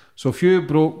 Yeah. So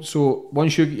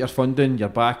once you get your funding, your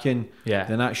backing,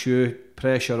 then that's you,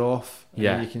 pressure off, and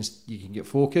then you can get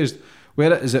focused.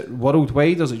 Where is it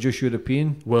worldwide or is it just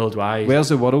European? Worldwide. Where's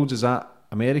the world? Is that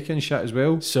American shit as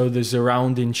well? So there's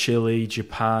around in Chile,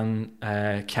 Japan,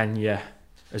 Kenya,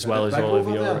 as well as all over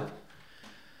Europe. There?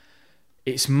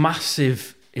 It's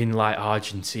massive in like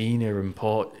Argentina and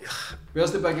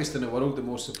Where's the biggest in the world, the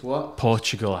most support?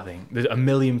 Portugal, I think. 1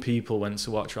 million people went to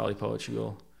watch Rally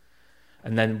Portugal.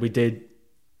 And then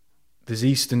there's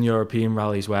Eastern European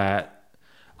rallies where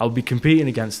I'll be competing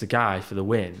against the guy for the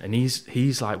win, and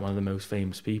he's like one of the most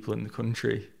famous people in the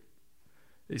country.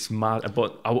 It's mad,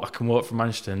 but I can walk from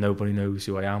Manchester and nobody knows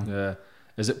who I am. Yeah.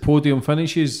 Is it podium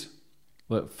finishes?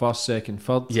 Like first, second,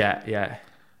 third? Yeah.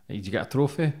 Did you get a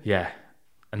trophy? Yeah.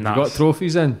 And you got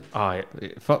trophies in? Oh,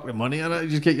 Fuck the money on it. You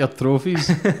just get your trophies.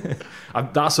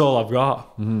 that's all I've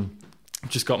got. I've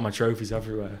just got my trophies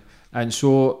everywhere. And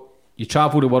so you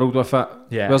travel the world with it.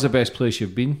 Yeah. Where's the best place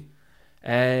you've been?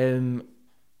 The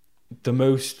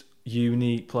most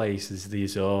unique place is the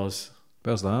Azores.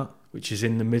 Where's that? Which is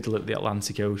in the middle of the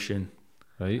Atlantic Ocean.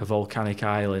 Right. A volcanic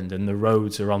island, and the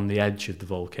roads are on the edge of the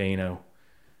volcano.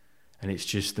 And it's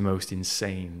just the most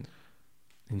insane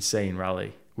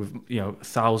rally. With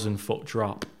 1,000-foot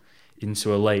drop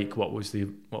into a lake. What was the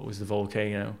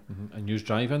volcano? And you're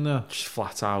driving there? Just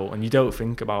flat out, and you don't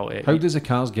think about it. How does the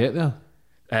cars get there?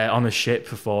 On a ship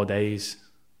for 4 days.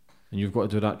 And you've got to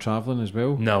do that travelling as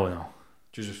well? No.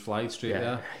 Do you just fly straight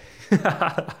there?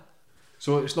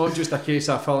 So it's not just a case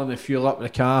of filling the fuel up in the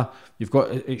car. You've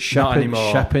got it's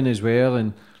shipping as well,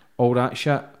 and all that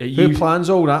shit. Who plans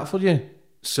all that for you?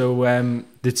 So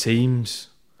the teams.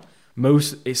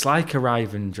 It's like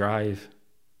arrive and drive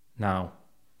now,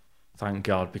 thank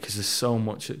God, because there's so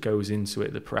much that goes into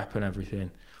it, the prep and everything.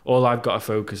 All I've got to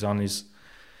focus on is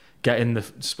getting the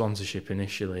sponsorship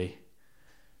initially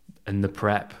and the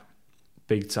prep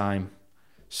big time.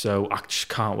 So I just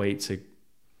can't wait to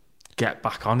get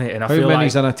back on it. And How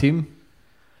many's in a team?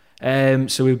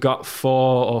 So we've got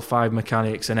 4 or 5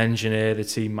 mechanics, an engineer, the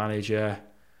team manager,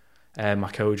 my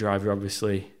co-driver,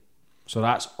 obviously. So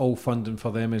that's all funding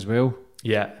for them as well?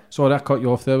 Yeah. Sorry, I cut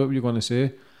you off there. What were you going to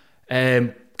say?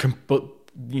 But,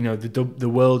 the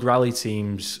world rally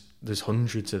teams, there's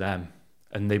hundreds of them.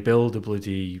 And they build a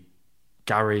bloody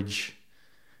garage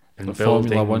and the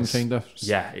buildings. Formula One kind of?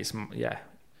 Yeah,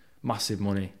 massive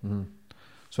money. Mm-hmm.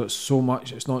 So it's so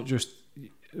much. It's not just...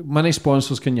 How many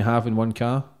sponsors can you have in one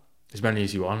car? As many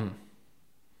as you want.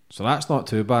 So that's not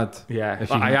too bad. Yeah,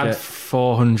 I had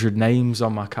 400 names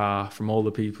on my car from all the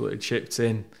people that had chipped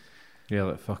in. Yeah,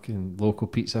 like fucking local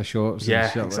pizza shops. Yeah,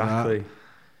 and shit exactly. Like that.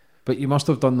 But you must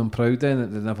have done them proud then that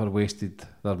they never wasted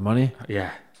their money.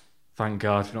 Yeah, thank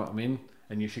God. Do you know what I mean?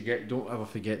 And you don't ever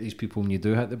forget these people when you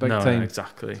do hit the big no, time.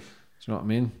 Exactly. Do you know what I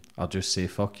mean? I'll just say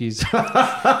fuck yous.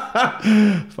 Fuck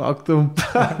them.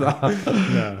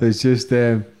 No. It's just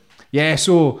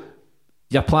so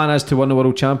your plan is to win the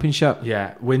World Championship?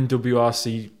 Yeah, win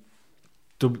WRC,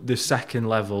 the second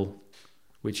level,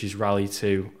 which is Rally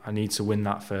 2. I need to win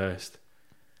that first.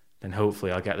 Then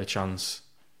hopefully I'll get the chance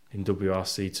in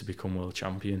WRC to become world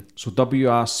champion. So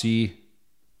WRC,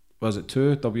 was it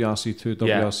 2? WRC 2,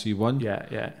 WRC 1?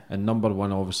 Yeah. And number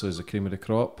 1 obviously is the cream of the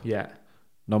crop. Yeah.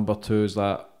 Number 2 is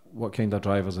that, what kind of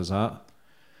drivers is that?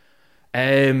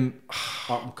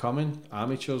 Up and coming,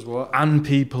 amateurs, what? And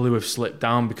people who have slipped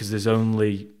down, because there's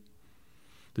only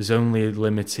a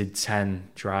limited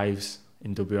 10 drives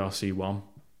in WRC 1.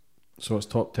 So it's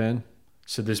top 10.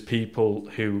 So there's people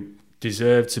who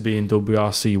deserve to be in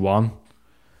WRC 1,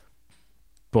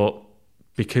 but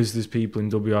because there's people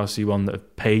in WRC 1 that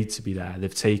have paid to be there,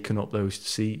 they've taken up those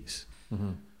seats.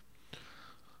 Mm-hmm.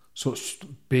 So it's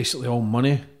basically all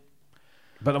money,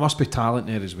 but there must be talent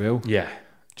there as well. Yeah.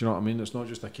 Do you know what I mean? It's not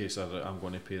just a case of I'm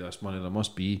going to pay this money. There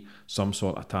must be some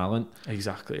sort of talent.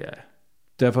 Exactly, yeah.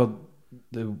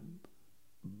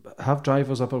 Have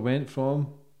drivers ever went from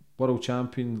world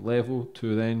champion level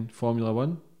to then Formula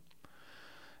One?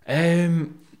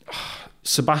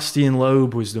 Sebastian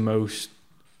Loeb was the most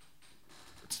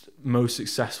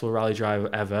successful rally driver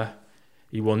ever.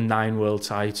 He won 9 world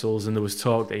titles, and there was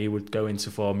talk that he would go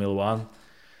into Formula One,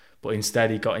 but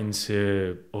instead he got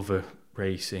into other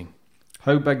racing.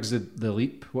 How big's the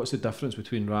leap? What's the difference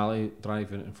between rally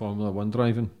driving and Formula One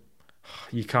driving?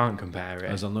 You can't compare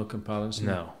it. Is there no comparison?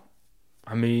 No.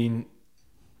 I mean,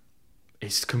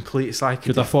 it's complete. It's like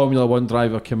could a Formula One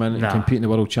driver come in and compete in the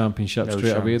World Championship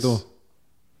straight away though?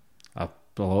 A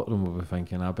lot of them will be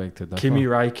thinking, I beg to differ. Kimi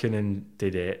Räikkönen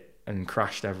did it and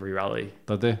crashed every rally.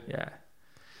 Did they? Yeah.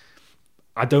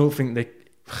 I don't think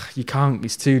you can't.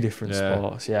 It's 2 different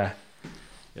sports. Yeah.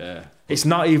 Yeah. It's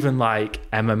not even like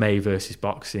MMA versus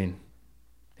boxing.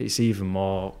 It's even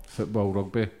more football,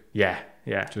 rugby. Yeah.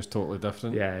 Just totally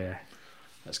different. Yeah.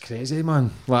 That's crazy,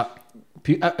 man. Like,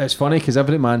 it's funny because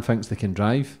every man thinks they can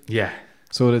drive. Yeah.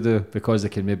 So they do, because they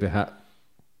can maybe hit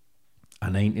a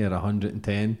 90 or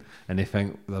 110 and they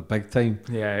think they're big time.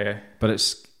 Yeah.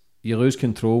 But you lose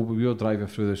control. We were driving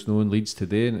through the snow in Leeds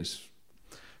today, and it's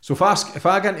so fast. If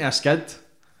I get into a skid,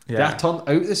 do I turn out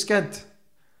the skid?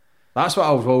 That's what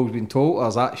I've always been told. Or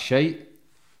is that shite?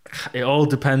 It all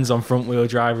depends on front wheel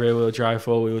drive, rear wheel drive,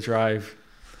 4-wheel drive.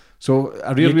 So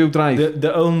a rear wheel drive.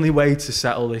 The only way to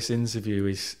settle this interview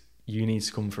is you need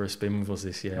to come for a spin with us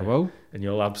this year. I will. And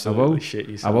you'll absolutely shit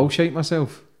yourself. I will shite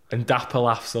myself. And Dapper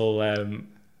Laughs will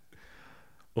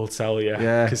will tell you.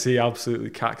 Yeah. Because he absolutely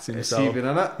cacked himself. Has he been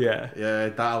in it? Yeah.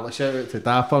 Yeah, shout out to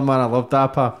Dapper, man. I love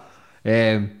Dapper.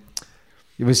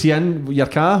 Was he in your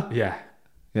car? Yeah.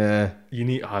 Yeah. You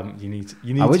need I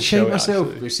to would show shame it, myself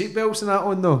actually. with seatbelts and that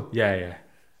on though. Yeah.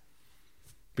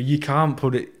 But you can't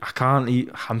put it. I can't eat.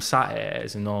 I'm sat here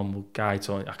as a normal guy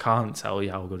talking. I can't tell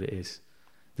you how good it is.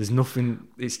 There's nothing.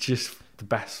 It's just the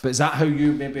best. But is that how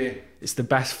you maybe? It's the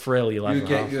best thrill you'll ever You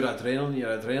get have. your adrenaline.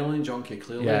 You're adrenaline junkie,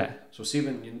 clearly. Yeah. So see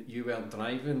when you weren't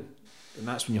driving, and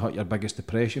that's when you hit your biggest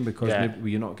depression because Yeah.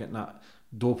 maybe you're not getting that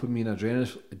dopamine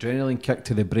adrenaline kick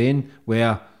to the brain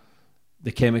where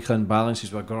the chemical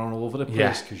imbalances were going all over the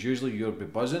place. Because usually you'll be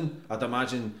buzzing. I'd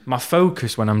imagine. My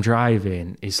focus when I'm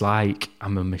driving is like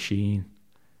I'm a machine.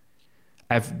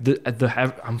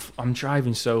 I'm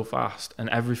driving so fast and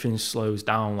everything slows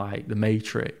down like the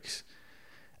Matrix.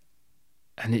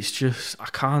 And it's just,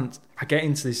 I get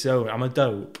into this zone. I'm a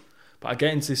dope, but I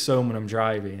get into this zone when I'm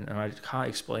driving and I just can't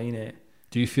explain it.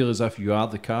 Do you feel as if you are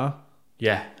the car?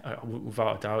 Yeah,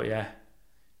 without a doubt, yeah.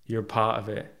 You're a part of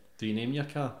it. Do you name your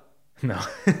car? No.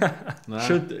 Nah.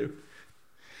 Should do.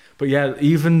 But yeah,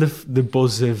 even the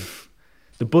buzz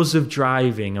of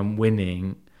driving and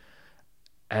winning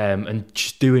and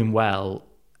just doing well,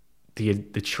 the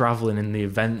travelling and the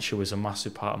adventure was a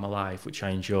massive part of my life, which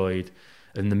I enjoyed.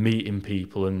 And the meeting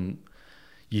people and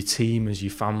your team as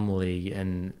your family,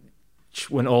 and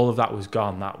when all of that was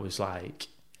gone, that was like,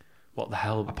 what the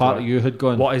hell? A part of you had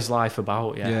gone. What is life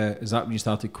about? Yeah. Is that when you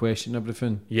started questioning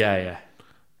everything? Yeah.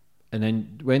 And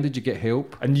then when did you get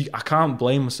help? And I can't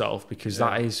blame myself because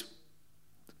that is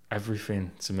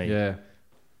everything to me. Yeah.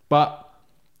 But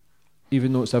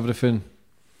even though it's everything,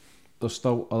 there's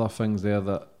still other things there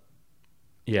that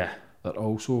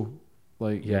also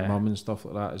like your mum and stuff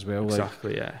like that as well.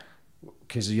 Exactly, yeah.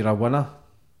 Because you're a winner.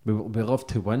 We love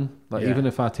to win. Like even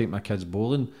if I take my kids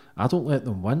bowling, I don't let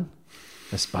them win.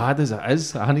 As bad as it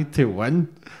is, I need to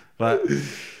win. But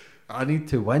I need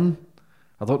to win.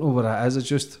 I don't know what it is. It's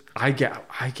just I get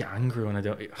angry when I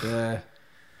don't. Yeah.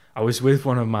 I was with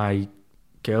one of my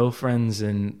girlfriends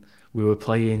and we were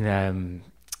playing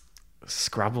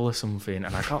Scrabble or something,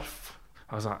 and I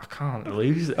was like, I can't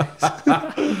lose this.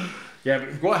 Yeah, but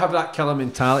you've got to have that killer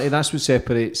mentality. That's what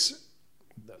separates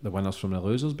the winners from the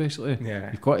losers, basically. Yeah.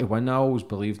 You've got to win. I always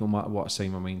believe, no matter what I set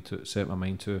my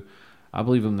mind to, I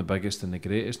believe I'm the biggest and the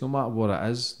greatest, no matter what it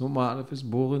is. No matter if it's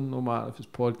bowling, no matter if it's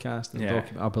podcasting,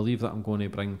 document. I believe that I'm going to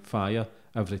bring fire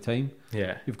every time.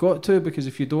 Yeah. You've got to, because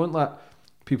if you don't, let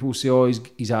people say, oh,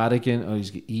 he's arrogant or he's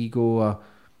got ego, or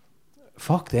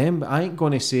fuck them. I ain't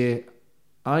going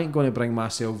to bring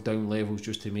myself down levels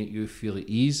just to make you feel at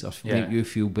ease or make you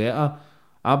feel better.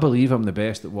 I believe I'm the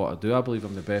best at what I do. I believe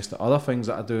I'm the best at other things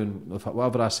that I do. And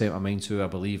whatever I set my mind to, I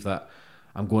believe that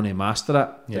I'm going to master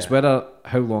it. Yeah. It's whether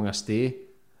how long I stay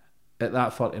at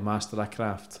that for to master a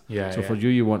craft. So for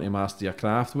you want to master your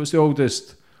craft. What's the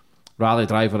oldest rally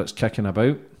driver that's kicking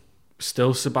about?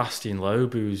 Still Sebastian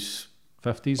Loeb, who's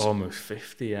 50s? Almost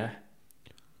 50, yeah.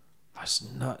 That's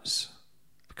nuts.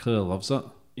 Clearly loves it.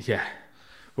 Yeah.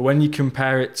 But when you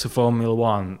compare it to Formula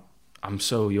One, I'm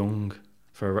so young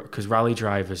because rally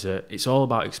drivers it's all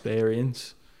about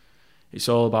experience. It's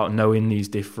all about knowing these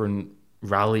different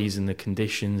rallies and the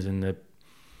conditions and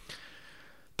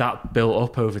that built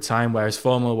up over time. Whereas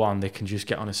Formula One, they can just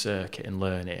get on a circuit and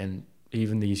learn it, and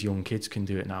even these young kids can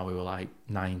do it now who are like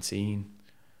 19.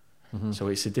 Mm-hmm. So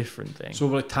it's a different thing. So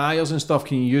with tyres and stuff,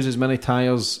 can you use as many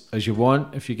tyres as you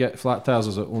want if you get flat tyres?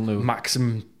 Is it only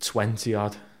maximum 20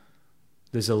 odd?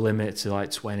 There's a limit to like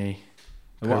 20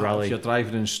 per rally. If you're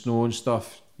driving in snow and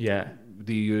stuff, do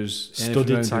you use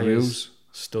studded tyres?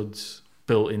 Studs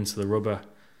built into the rubber.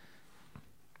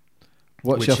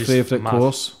 What's your favourite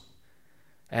course?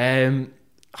 I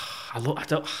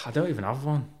don't even have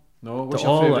one. No, what's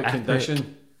your favourite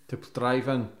condition to drive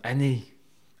in? Any.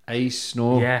 Ice,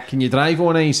 snow. Yeah. Can you drive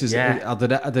on ice? Does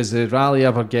the rally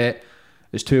ever get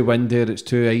it's too windy, it's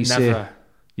too icy? Never.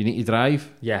 You need to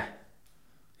drive? Yeah.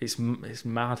 It's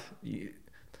mad.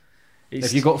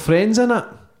 Have you got friends in it?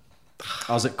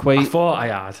 Or is it quite... I thought I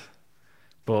had,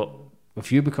 but...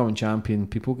 If you become champion,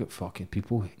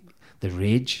 the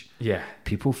rage. Yeah.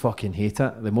 People fucking hate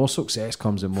it. The more success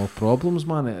comes, the more problems,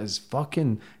 man. It is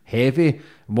fucking heavy.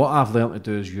 And what I've learned to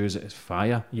do is use it as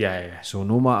fire. Yeah. So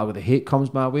no matter what the hate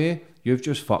comes my way, you've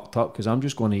just fucked up, because I'm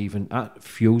just going to that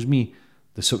fuels me.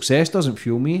 The success doesn't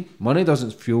fuel me. Money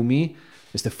doesn't fuel me.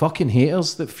 It's the fucking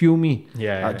haters that fuel me.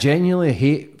 Yeah. Genuinely,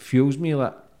 hate fuels me.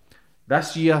 Like,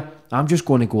 this year, I'm just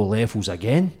going to go levels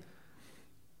again.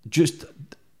 Just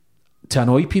to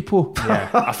annoy people. Yeah.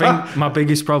 I think my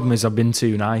biggest problem is I've been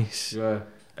too nice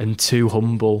and too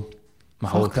humble my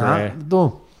whole career.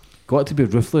 No. got to be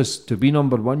ruthless. To be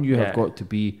number one, you have Yeah. got to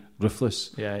be ruthless.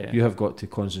 Yeah. You have got to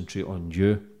concentrate on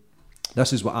you.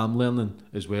 This is what I'm learning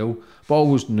as well. But I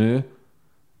always knew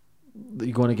that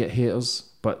you're going to get haters.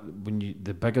 But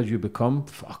the bigger you become,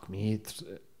 fuck me.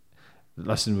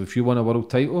 Listen, if you win a world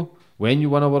title, when you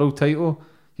win a world title,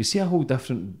 you see a whole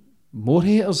different, more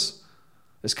haters.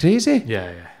 It's crazy.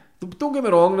 Yeah. Don't get me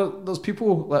wrong, there's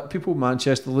people in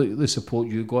Manchester, they support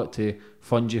you, got to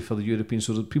fund you for the European,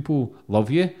 so people love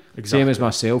you. Exactly. Same as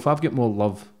myself, I've got more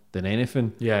love than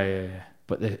anything. Yeah.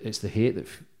 But it's the hate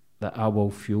that I will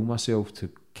fuel myself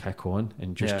to kick on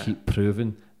and just keep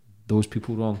proving those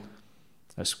people wrong.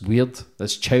 It's weird,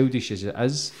 as childish as it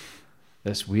is.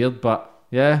 It's weird, but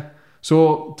yeah.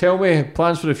 So tell me,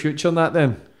 plans for the future and that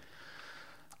then?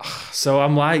 So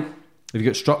I'm like... Have you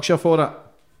got structure for it?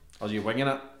 Or are you winging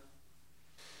it?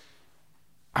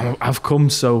 I've come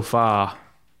so far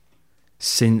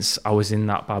since I was in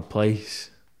that bad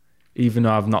place, even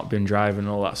though I've not been driving and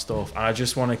all that stuff. And I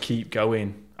just want to keep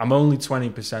going. I'm only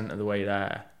 20% of the way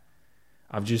there.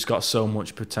 I've just got so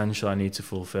much potential I need to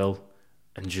fulfill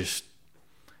and just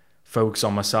focus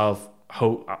on myself.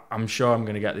 I'm sure I'm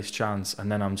going to get this chance, and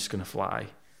then I'm just going to fly.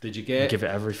 Did you get... Give it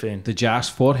everything. Did you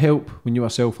ask for help when you were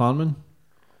self-harming?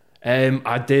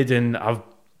 I did, and I've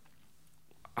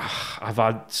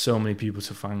had so many people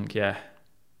to thank, yeah.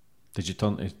 Did you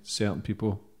turn to certain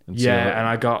people? And And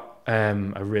I got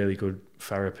a really good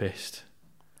therapist,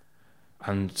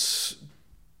 and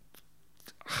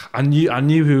I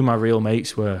knew who my real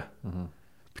mates were,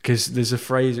 because there's a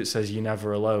phrase that says you're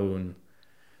never alone,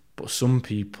 but some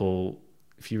people,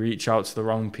 if you reach out to the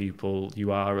wrong people,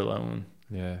 you are alone.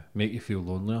 Yeah, make you feel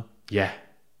lonelier. Yeah,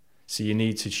 so you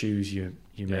need to choose your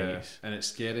mates. And it's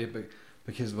scary,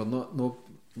 because we're not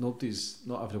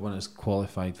everyone is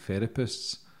qualified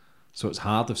therapists, so it's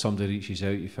hard if somebody reaches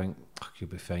out. You think you'll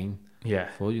be fine. Yeah.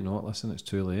 Before you know it, listen, it's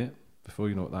too late. Before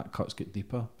you know it, that cuts get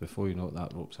deeper. Before you know it,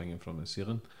 that rope's hanging from the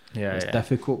ceiling. Yeah, it's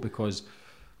difficult because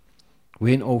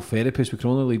we ain't all therapists. We can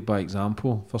only lead by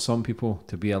example for some people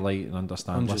to be a light and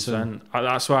understand. 100%. Listen.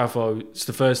 That's why I thought it's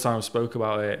the first time I spoke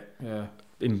about it. Yeah.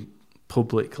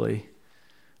 Publicly,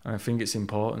 and I think it's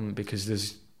important because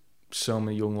there's so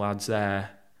many young lads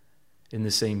there in the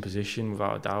same position,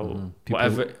 without a doubt.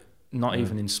 Whatever, not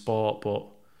even in sport, but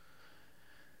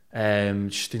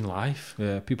just in life.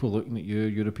 Yeah, people looking at you,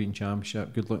 European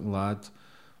Championship, good looking lad,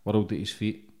 world at his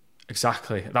feet.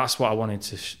 Exactly. That's what I wanted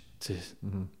to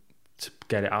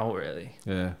get it out, really.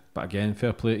 Yeah, but again,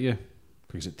 fair play to you,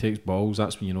 because it takes balls.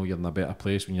 That's when you know you're in a better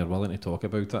place, when you're willing to talk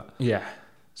about it. Yeah.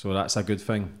 So that's a good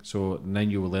thing. So then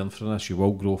you will learn from this. You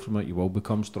will grow from it. You will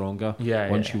become stronger. Yeah.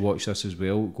 Once you watch this as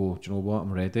well, go, do you know what?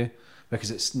 I'm ready.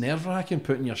 Because it's nerve-wracking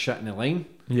putting your shit in the line.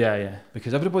 Yeah.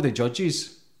 Because everybody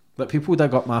judges. Like, people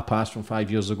dig up my past from 5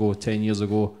 years ago, 10 years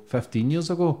ago, 15 years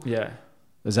ago. Yeah.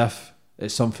 As if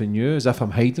it's something new. As if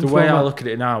I'm hiding from it. The way I look at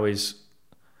it now is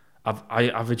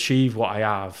I've achieved what I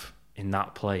have in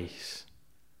that place.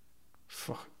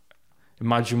 Fuck.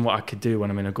 Imagine what I could do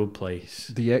when I'm in a good place.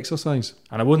 Do you exercise?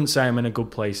 And I wouldn't say I'm in a good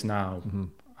place now.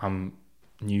 I'm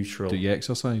neutral. Do you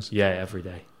exercise? Yeah, every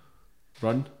day.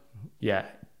 Run? Yeah.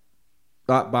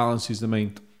 That balances the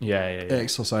mind. Yeah.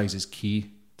 Exercise is key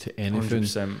to anything.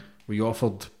 100%. Were you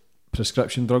offered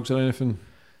prescription drugs or anything?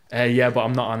 Yeah, but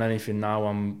I'm not on anything now.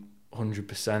 I'm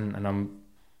 100%, and I'm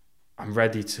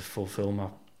ready to fulfill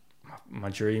my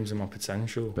dreams and my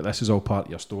potential. But this is all part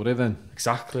of your story then.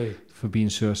 Exactly. For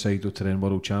being suicidal to then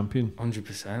world champion.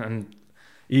 100%. And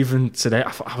even today,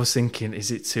 I was thinking, is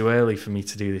it too early for me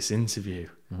to do this interview?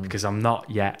 Because I'm not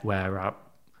yet where I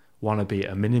want to be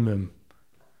at a minimum,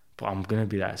 but I'm going to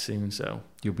be there soon. So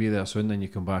you'll be there soon, then you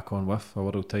come back on with a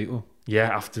world title.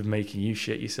 Yeah, after making you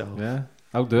shit yourself. Yeah,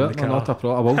 I'll do it. I'm not a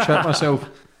pro. I will shit myself.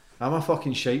 I'm a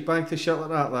fucking shite bag to shit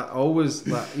like that. Like, always,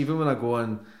 like, even when I go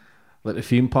on like the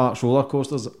theme parks, roller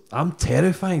coasters, I'm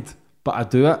terrified, but I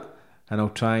do it, and I'll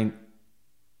try and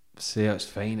say it's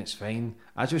fine.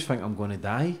 I just think I'm going to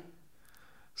die,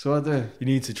 so I do. You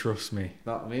need to trust me. You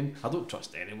know what I mean? I don't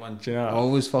trust anyone. Do you know? I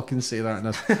always fucking say that.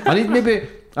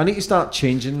 I need to start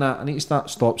changing that. I need to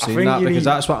stop saying that, because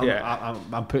that's what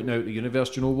I'm putting out to the universe.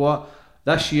 Do you know what?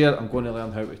 This year I'm going to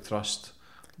learn how to trust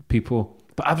people.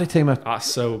 But every time that's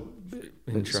so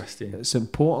interesting. It's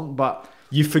important, but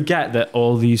you forget that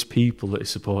all these people that are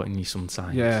supporting you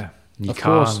sometimes. Yeah. You of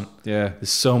can't. Course. Yeah. There's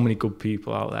so many good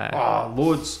people out there. Oh,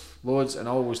 loads. And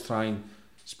I always try and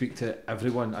speak to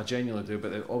everyone. I genuinely do.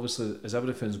 But obviously, as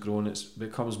everything's grown, it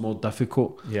becomes more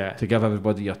difficult to give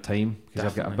everybody your time. Because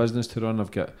I've got a business to run, I've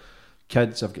got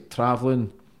kids, I've got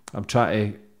travelling. I'm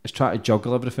trying to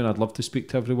juggle everything. I'd love to speak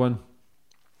to everyone.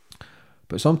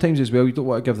 But sometimes as well, you don't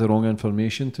want to give the wrong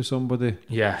information to somebody.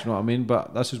 Yeah. Do you know what I mean?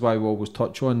 But this is why we always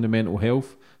touch on the mental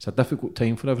health. It's a difficult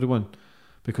time for everyone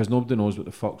because nobody knows what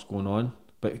the fuck's going on.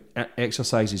 But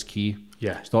exercise is key.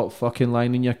 Yeah. Stop fucking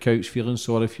lying on your couch feeling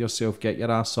sorry for yourself. Get your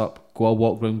ass up. Go a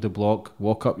walk round the block.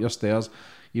 Walk up your stairs.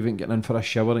 Even getting in for a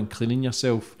shower and cleaning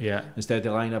yourself. Yeah. Instead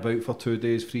of lying about for 2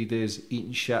 days, 3 days,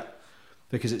 eating shit.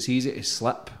 Because it's easy to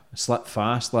slip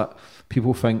fast. Like,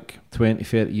 people think 20,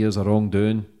 30 years of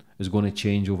wrongdoing is going to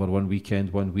change over one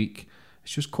weekend, 1 week.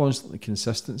 It's just constantly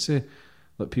consistency.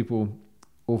 Like, people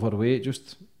overweight,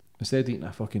 just instead of eating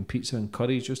a fucking pizza and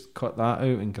curry, just cut that out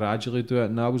and gradually do it.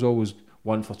 And I was always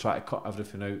one for trying to cut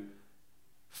everything out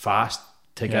fast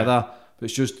together. But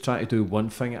it's just trying to do one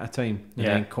thing at a time and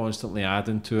then constantly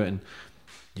adding to it. And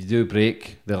you do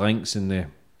break the links and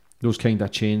those kind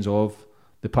of chains of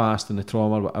the past and the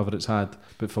trauma, whatever it's had.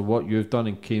 But for what you've done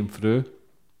and came through,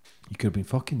 you could have been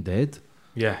fucking dead.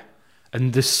 Yeah.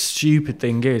 And the stupid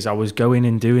thing is, I was going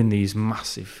and doing these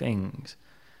massive things,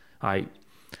 like,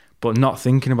 but not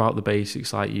thinking about the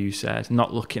basics, like you said,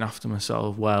 not looking after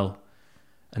myself well.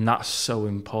 And that's so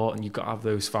important. You've got to have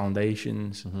those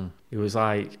foundations. Mm-hmm. It was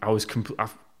like, I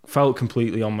felt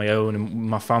completely on my own, and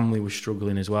my family was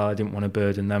struggling as well. I didn't want to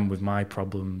burden them with my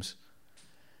problems.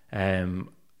 And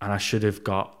I should have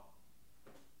got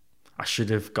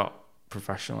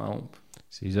professional help.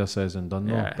 It's easier said than done,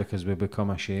 though, because we become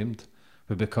ashamed,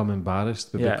 we become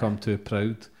embarrassed, we become too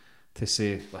proud to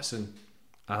say, listen,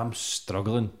 I'm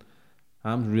struggling,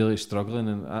 I'm really struggling.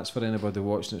 And that's for anybody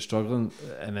watching it struggling,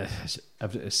 and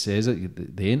it says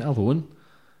it, they ain't alone.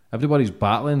 Everybody's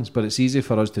battling, but it's easy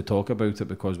for us to talk about it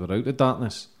because we're out of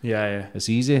darkness. It's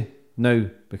easy now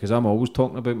because I'm always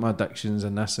talking about my addictions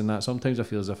and this and that. Sometimes I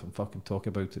feel as if I'm fucking talking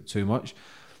about it too much,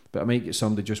 but I might get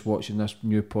somebody just watching this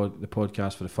the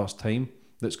podcast for the first time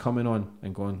that's coming on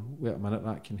and going, wait a minute,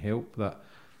 that can help. That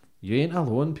you ain't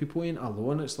alone. People ain't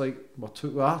alone. It's like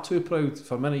we are too proud.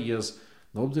 For many years,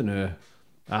 nobody knew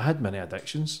I had many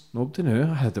addictions. Nobody knew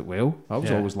I had it well. I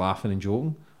was always laughing and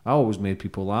joking. I always made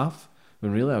people laugh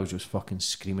when really I was just fucking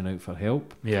screaming out for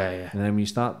help. And then when you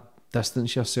start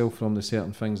distance yourself from the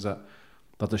certain things that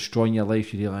are destroying your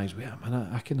life, you realise, wait a minute,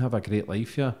 I can have a great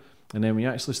life here. And then when you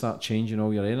actually start changing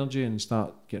all your energy and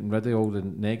start getting rid of all the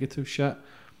negative shit,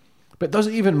 but it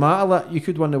doesn't even matter that you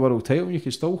could win the world title, you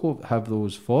could still have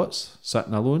those thoughts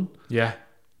sitting alone.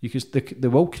 You could, they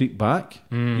will creep back.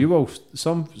 You will,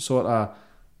 some sort of,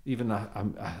 even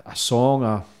a song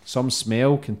or some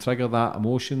smell can trigger that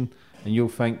emotion, and you'll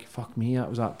think, fuck me, that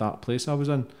was that dark place I was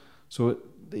in. So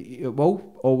it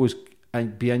will always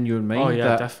be in your mind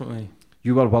that definitely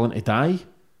you were willing to die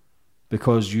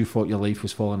because you thought your life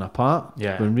was falling apart,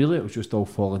 when really it was just all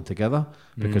falling together.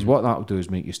 Because what that will do is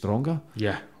make you stronger.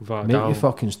 Without make you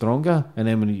fucking stronger. And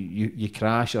then when you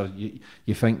crash or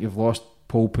you think you've lost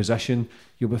pole position,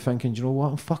 you'll be thinking, do you know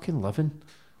what, I'm fucking living. Do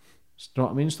you know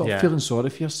what I mean? Stop feeling sorry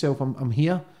for yourself. I'm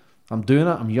here, I'm doing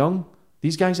it, I'm young.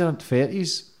 These guys are in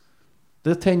 30s.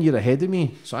 They're 10 years ahead of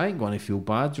me, so I ain't going to feel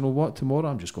bad. You know what? Tomorrow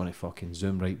I'm just going to fucking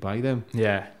zoom right by them.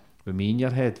 With me in your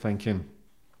head thinking,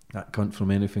 that cunt from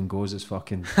Anything Goes is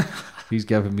fucking, he's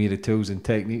giving me the tools and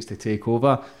techniques to take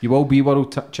over. You will be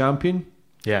world champion.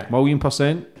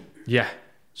 1,000,000%.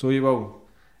 So you will.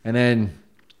 And then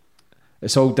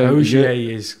it's all down to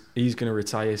you. He's going to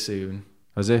retire soon.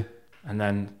 Is he? And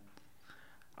then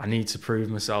I need to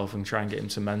prove myself and try and get him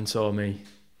to mentor me.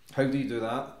 How do you do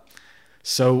that?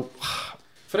 So,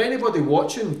 for anybody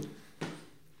watching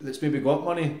that's maybe got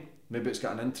money, maybe it's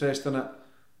got an interest in it,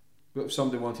 what if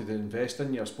somebody wanted to invest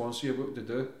in you or sponsor you, what would they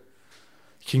do?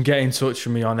 You can get in touch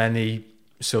with me on any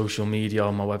social media,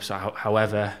 on my website,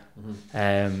 however,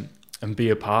 and be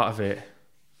a part of it,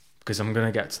 because I'm going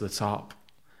to get to the top.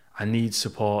 I need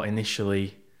support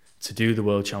initially to do the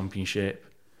World Championship,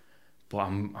 but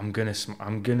I'm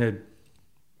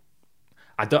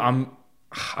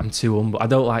too humble. I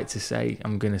don't like to say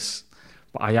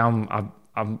but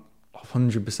I'm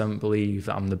 100% believe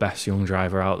that I'm the best young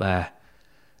driver out there,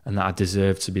 and that I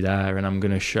deserve to be there, and I'm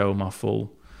going to show my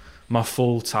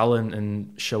full talent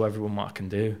and show everyone what I can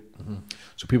do.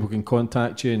 So people can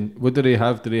contact you, and what do they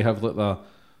have? Do they have like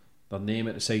their name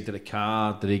at the side of the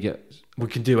car? Do they get? We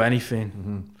can do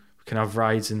anything. We can have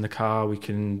rides in the car. We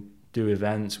can do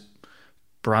events,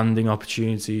 branding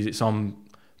opportunities. It's on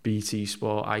BT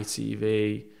Sport,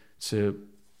 ITV, to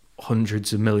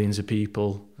hundreds of millions of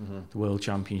people, the World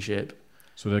Championship.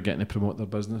 So they're getting to promote their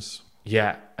business?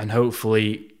 And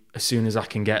hopefully as soon as I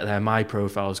can get there, my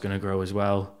profile is going to grow as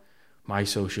well. My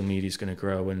social media is going to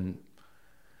grow, and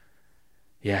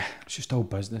it's just all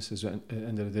business. Is it? At the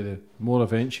end of the day, the more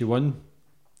events you win,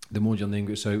 the more your name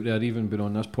gets out there, even being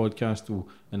on this podcast will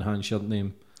enhance your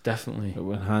name. Definitely. It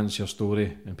will enhance your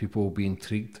story and people will be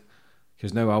intrigued.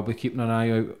 Because now I'll be keeping an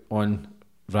eye out on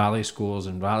rally scores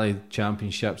and rally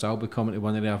championships. I'll be coming to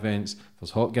one of the events. If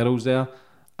there's hot girls there,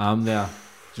 I'm there.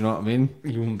 Do you know what I mean?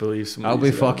 You wouldn't believe some. I'll be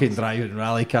fucking driving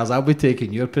rally cars. I'll be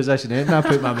taking your position. Ain't I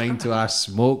put my mind to a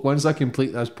smoke once I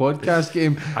complete this podcast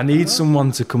game. I need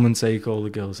someone to come and take all the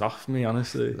girls off me,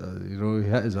 honestly. You know,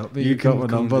 hit us up, mate. You got can my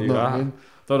come number, do know what I that. mean?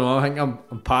 Don't know, I think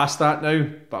I'm past that now.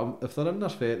 But if they're in their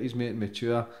 30s, mate, and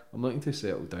mature, I'm looking to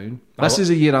settle down. This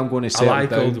is a year I'm going to settle I like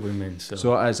down. older women,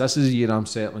 so it is. This is a year I'm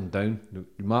settling down.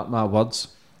 You mark my words.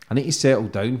 I need to settle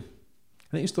down.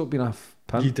 I need to stop being a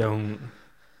pimp. you don't.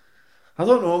 I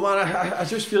don't know, man. I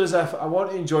just feel as if I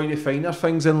want to enjoy the finer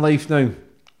things in life now.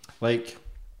 Like,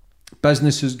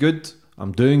 business is good.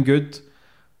 I'm doing good.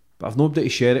 But I've nobody to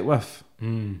share it with.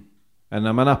 And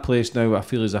I'm in a place now where I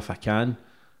feel as if I can.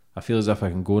 I feel as if I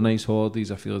can go nice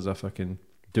holidays. I feel as if I can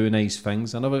do nice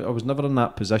things. I was never in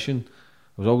that position.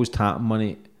 I was always tapping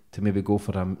money to maybe go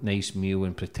for a nice meal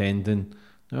and pretending.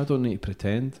 Now I don't need to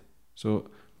pretend.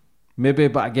 So, maybe,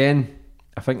 but again,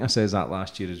 I think I said that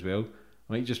last year as well.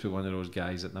 I might just be one of those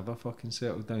guys that never fucking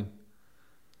settled down.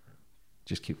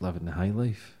 Just keep living the high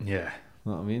life. Yeah.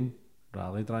 Know what I mean?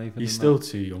 Rally driving. You're still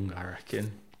too young, I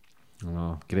reckon.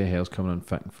 Oh, grey hair's coming on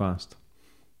thick and fast.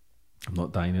 I'm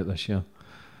not dyeing it this year.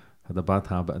 Had a bad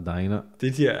habit of dyeing it.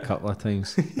 Did you? A couple of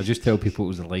times. I just tell people it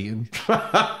was the lighting.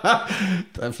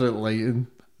 Different lighting.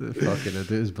 The fucking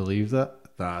idiots believed it.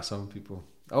 Nah, some people.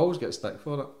 I always get stick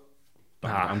for it.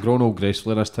 I'm growing old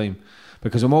gracefully this time.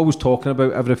 Because I'm always talking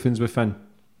about everything's within.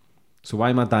 So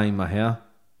why am I dyeing my hair?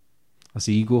 That's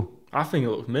ego. I think it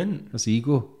looks mint. That's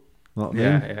ego. Know what I mean?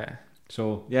 Yeah.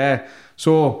 So, yeah.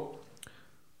 So,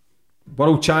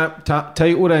 world champ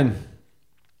title then.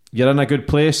 You're in a good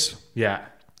place. Yeah.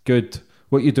 Good.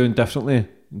 What are you doing differently,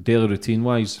 daily routine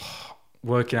wise?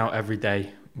 Working out every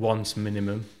day, once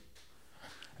minimum.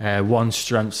 One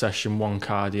strength session, one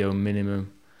cardio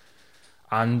minimum.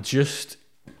 And just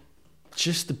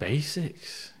the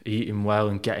basics. Eating well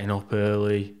and getting up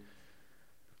early.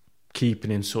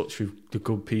 Keeping in touch with the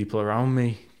good people around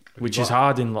me, which is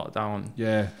hard in lockdown.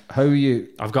 Yeah. How are you?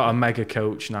 I've got a mega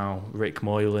coach now, Rick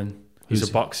Moylan. He's Who's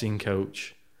a boxing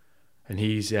coach. And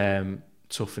he's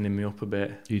toughening me up a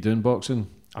bit. You doing boxing?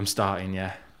 I'm starting,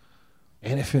 yeah.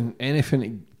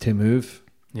 Anything to move.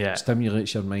 Yeah.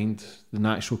 Stimulates your mind. The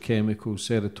natural chemicals,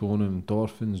 serotonin,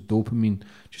 endorphins, dopamine,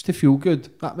 just to feel good.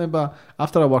 I remember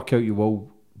after a workout you will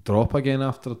drop again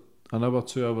after an hour,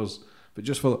 2 hours. But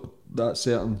just for that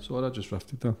certain, sorry, I just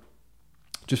rifted there.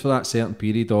 Just for that certain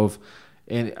period of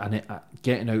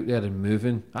getting out there and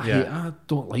moving. I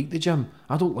don't like the gym.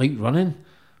 I don't like running,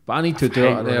 but I need to do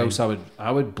it, or else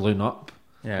I would balloon up.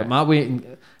 Yeah. But my weight,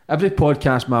 every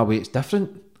podcast, my weight's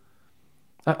different.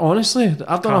 Honestly,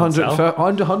 I've done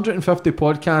 150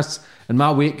 podcasts, and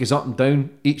my weight goes up and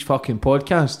down each fucking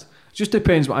podcast. It just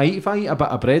depends what I eat. If I eat a bit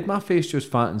of bread, my face just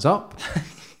fattens up.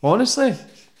 Honestly.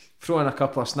 Throw in a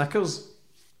couple of Snickers.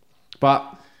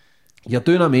 But you're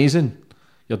doing amazing.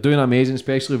 You're doing amazing,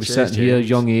 especially if you're sitting here,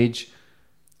 young age.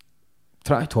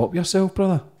 Try to top yourself,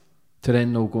 brother. To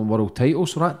then now go and world title.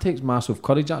 So that takes massive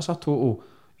courage. That's a total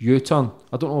U-turn.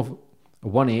 I don't know if a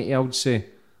 180, I would say.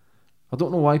 I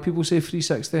don't know why people say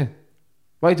 360.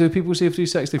 Why do people say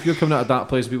 360? If you're coming out of that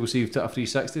place, people say you've done a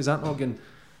 360. Is that not getting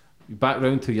back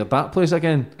round to your that place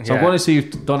again? So I'm going to say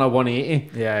you've done a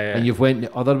 180 and you've went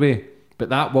the other way. But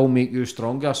that will make you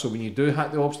stronger. So when you do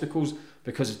hit the obstacles,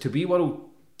 because to be world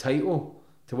title,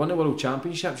 to win the world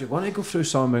championships, you're going to go through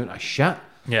some amount of shit.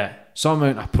 Yeah. Some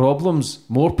amount of problems,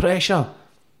 more pressure.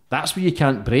 That's what you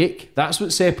can't break. That's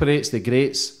what separates the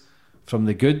greats from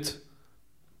the good.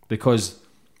 Because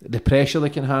the pressure they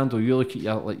can handle, you look at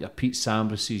your Pete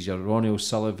Sambrases, your Ronnie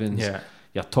O'Sullivans,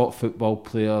 your top football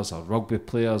players, or rugby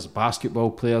players,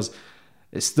 basketball players.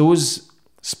 It's those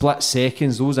split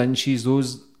seconds, those inches,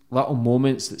 those little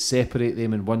moments that separate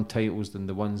them and win titles than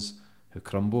the ones who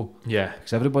crumble. Yeah.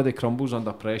 Because everybody crumbles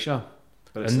under pressure.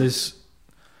 And there's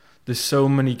so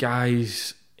many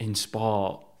guys in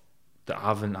sport that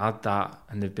haven't had that,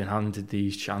 and they've been handed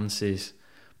these chances,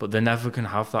 but they're never going to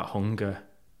have that hunger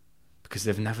because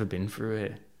they've never been through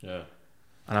it. Yeah.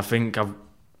 And I think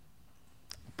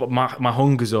but my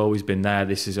hunger's always been there.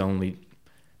 This has only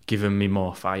given me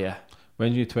more fire.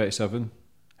 When are you 27?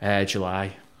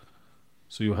 July.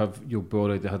 So you'll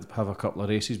already have a couple of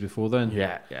races before then?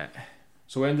 Yeah.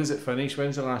 So when does it finish?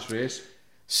 When's the last race?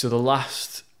 So the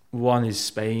last one is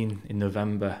Spain in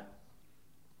November.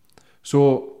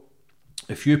 So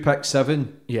if you pick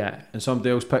 7 and somebody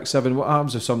else picks 7, what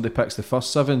happens if somebody picks the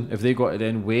first 7? If they got to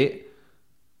then wait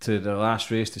to the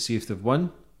last race to see if they've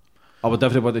won? Or would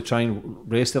everybody try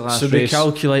and race the last So race? they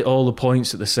calculate all the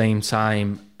points at the same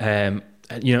time.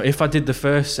 You know, if I did the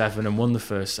first 7 and won the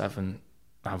first 7,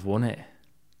 I've won it.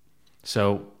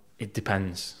 So it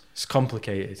depends. It's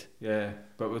complicated. Yeah,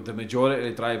 but would the majority of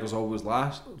the drivers always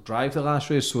drive the last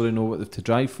race so they know what they've to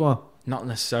drive for? Not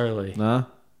necessarily. Nah.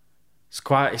 It's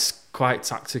quite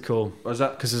tactical. Was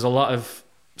it? Because there's a lot of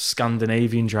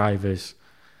Scandinavian drivers.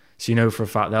 So you know for a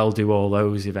fact they'll do all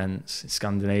those events in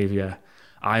Scandinavia.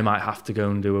 I might have to go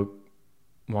and do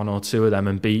 1 or 2 of them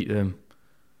and beat them.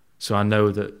 So I know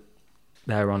that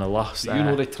they're on a loss there. Do you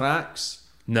know the tracks?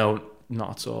 No,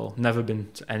 not at all. Never been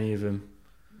to any of them.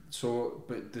 So,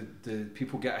 but the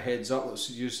people get a heads up? Let's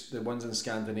use the ones in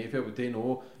Scandinavia. Would they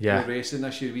know Yeah. you're racing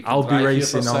this year? We can I'll be drive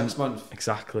racing here for on 6 months.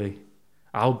 Exactly.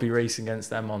 I'll be racing against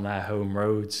them on their home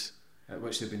roads.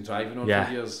 Which they've been driving on Yeah.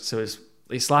 for years. So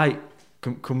it's like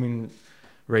coming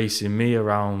racing me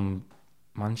around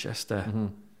Manchester. Mm-hmm.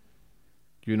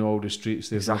 You know all the streets.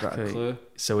 They've not got a Exactly. clue.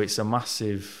 So it's a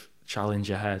massive challenge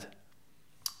ahead.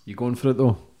 You going for it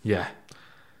though? Yeah.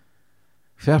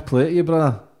 Fair play to you,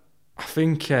 brother. I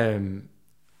think I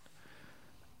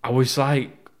was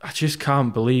like, I just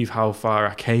can't believe how far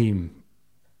I came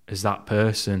as that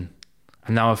person.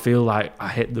 And now I feel like I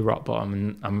hit the rock bottom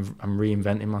and I'm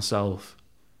reinventing myself.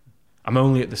 I'm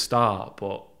only at the start,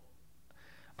 but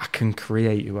I can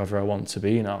create whoever I want to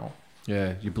be now.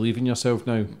 Yeah, you believe in yourself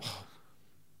now.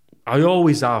 I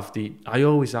always have.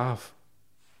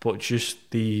 But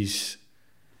just these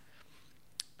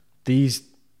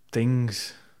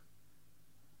things,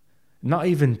 not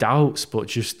even doubts, but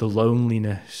just the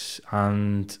loneliness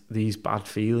and these bad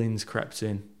feelings crept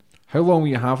in. How long were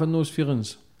you having those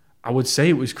feelings? I would say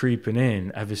it was creeping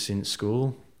in ever since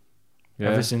school, Yeah.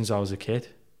 ever since I was a kid.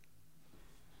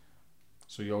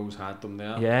 So you always had them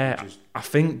there? Yeah, I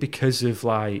think because of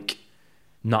like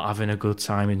not having a good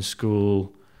time in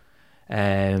school,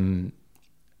 my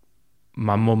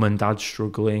mum and dad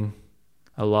struggling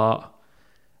a lot.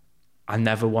 I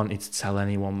never wanted to tell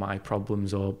anyone my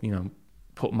problems or, you know,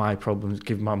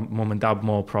 give my mum and dad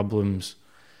more problems.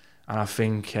 And I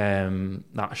think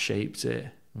that shaped it.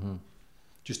 Mm-hmm.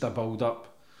 Just a build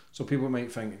up. So people might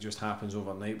think it just happens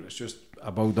overnight, but it's just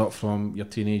a build up from your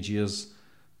teenage years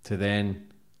to then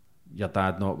your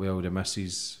dad not well, the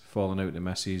missus falling out, the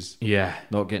missus, Yeah.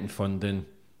 not getting funding.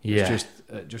 Yeah.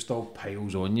 It just all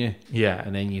piles on you. Yeah.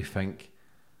 And then you think,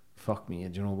 fuck me,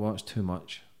 do you know what? It's too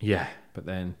much. Yeah. But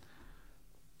then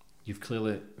you've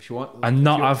clearly, if you want, And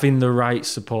not having the right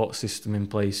support system in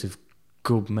place of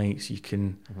good mates you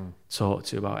can talk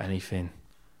to about anything.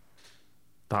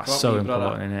 That's Got so me, important,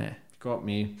 brother. isn't it? got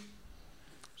me.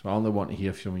 So I only want to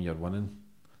hear from you when you're winning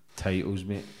titles,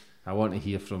 mate. I want to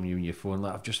hear from you when you phone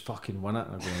like, I've just fucking won it.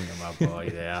 And I'm going to my boy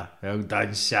there. Well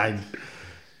done, son.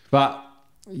 But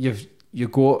you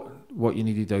got what you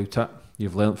needed out it.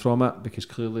 You've learnt from it because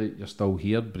clearly you're still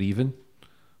here, breathing.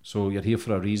 So you're here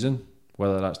for a reason.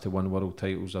 Whether that's to win world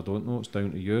titles, I don't know. It's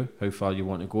down to you. How far you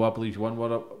want to go. I believe you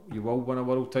will win a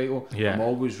world title. Yeah. I'm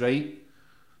always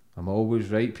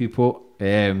right, people.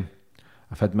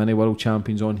 I've had many world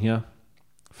champions on here,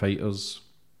 fighters,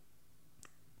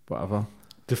 whatever.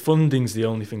 The funding's the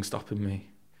only thing stopping me.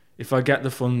 If I get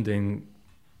the funding,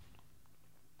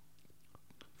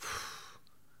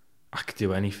 I could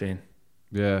do anything.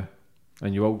 Yeah,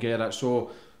 and you will get it.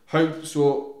 So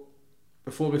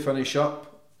before we finish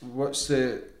up, what's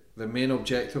the main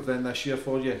objective then this year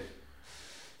for you?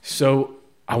 So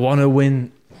I want to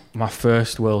win my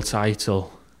first world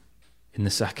title in the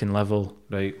second level.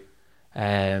 Right.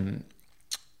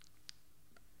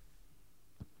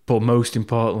 But most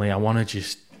importantly, I want to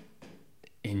just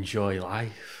enjoy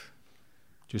life.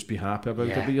 Just be happy about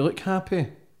Yeah. it. But you look happy.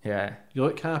 Yeah. You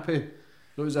look happy. You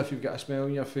look as if you've got a smile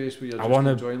on your face where you're I just want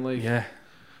enjoying life. Yeah,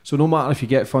 So no matter if you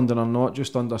get funding or not,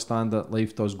 just understand that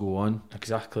life does go on.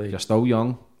 exactly. You're still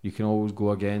young. You can always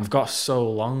go again. I've got so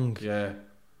long. Yeah.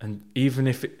 And even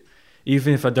if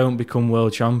I don't become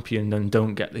world champion and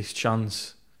don't get this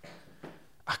chance,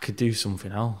 I could do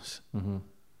something else. Mm-hmm.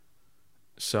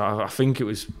 So I think it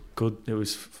was good. It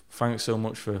was thanks so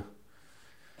much for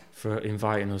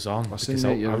inviting us on. Listen, Because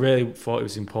mate, I really thought it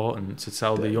was important to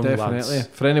tell the young Definitely. lads.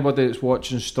 For anybody that's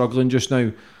watching, struggling just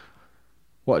now,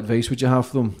 what advice would you have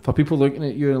for them? For people looking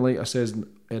at you, and like I said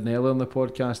earlier in the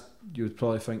podcast, you would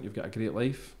probably think you've got a great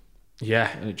life. Yeah,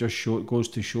 And it just goes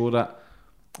to show that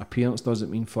appearance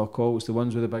doesn't mean fuck all. It's the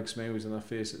ones with the big smiles on their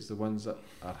face. It's the ones that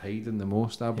are hiding the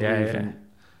most, I believe. Yeah.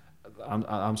 And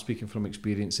I'm speaking from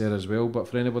experience there as well. But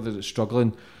for anybody that's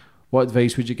struggling, what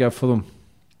advice would you give for them?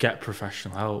 get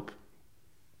professional help.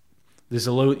 There's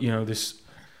a load, there's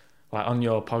like on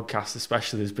your podcast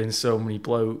especially, there's been so many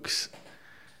blokes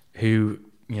who,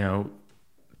 you know,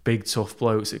 big tough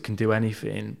blokes that can do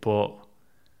anything, but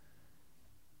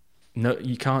no,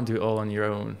 you can't do it all on your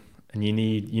own, and you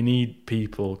need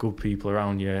people, good people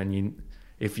around you, and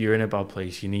if you're in a bad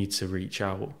place, you need to reach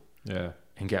out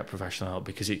and get professional help,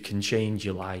 because it can change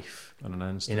your life on an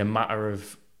instant, in a matter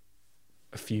of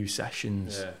a few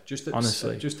sessions.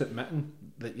 Honestly, just admitting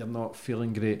that you're not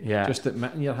feeling great, just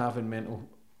admitting you're having mental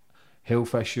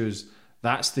health issues,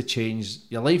 that's the change.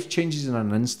 Your life changes in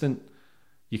an instant.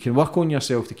 You can work on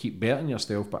yourself to keep bettering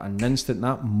yourself, but an instant,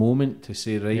 that moment to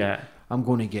say, right, I'm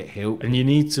going to get help. And you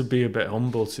need to be a bit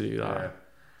humble to do that.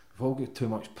 We've all got too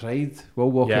much pride.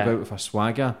 We'll walk about with a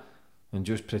swagger and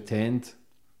just pretend.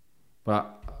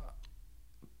 But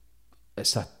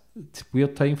it's a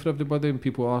weird time for everybody, and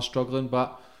people are struggling,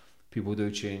 but people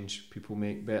do change. People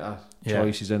make better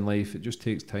choices in life. It just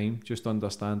takes time. Just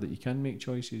understand that you can make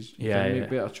choices. You can make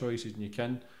better choices, and you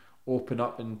can open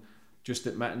up and just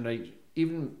admitting, right,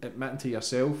 even admitting to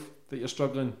yourself that you're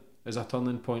struggling is a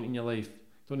turning point in your life.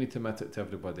 You don't need to admit it to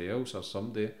everybody else or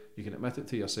someday. You can admit it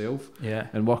to yourself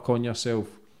and work on yourself.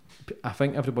 I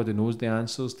think everybody knows the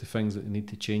answers to things that they need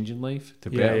to change in life to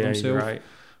better themselves. Right.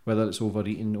 Whether it's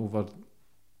overeating, over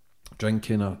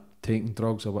drinking, or taking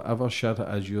drugs, or whatever shit it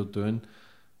is you're doing,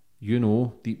 you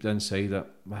know deep inside that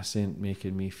this ain't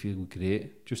making me feel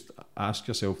great. Just ask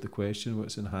yourself the question,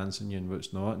 what's enhancing you and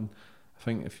what's not. And I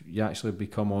think if you actually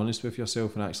become honest with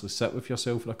yourself and actually sit with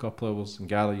yourself for a couple of hours and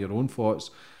gather your own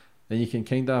thoughts, then you can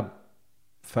kind of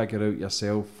figure out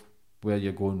yourself where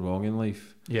you're going wrong in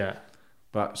life. Yeah.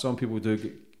 But some people do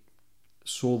get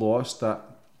so lost that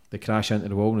they crash into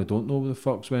the wall and they don't know where the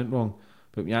fuck's went wrong.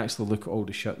 But when you actually look at all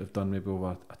the shit they've done maybe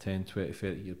over a 10, 20,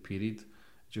 30 year period, it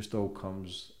just all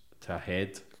comes to a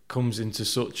head. Comes into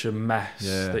such a mess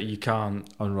that you can't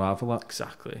unravel it.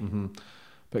 Exactly. Mm-hmm.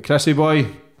 But Chrissy boy,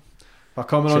 for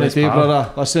coming on today,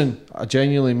 brother. Listen, I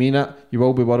genuinely mean it. You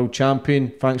will be world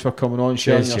champion. Thanks for coming on,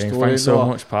 sharing your story. Thanks so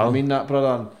much, pal. I mean that,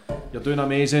 brother. You're doing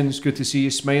amazing. It's good to see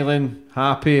you smiling,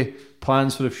 happy,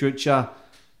 plans for the future.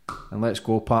 And let's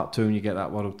go part 2 when you get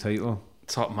that world title.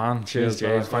 Top man. Cheers,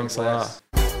 Jay. Thanks a lot.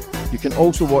 You can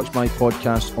also watch my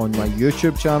podcast on my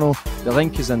YouTube channel. The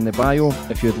link is in the bio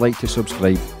if you'd like to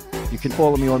subscribe. You can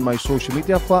follow me on my social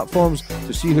media platforms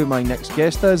to see who my next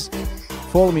guest is.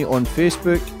 Follow me on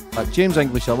Facebook at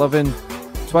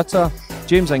JamesEnglish11, Twitter,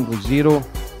 JamesEnglish0,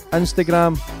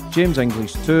 Instagram,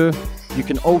 JamesEnglish2. You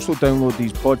can also download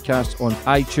these podcasts on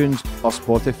iTunes or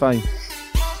Spotify.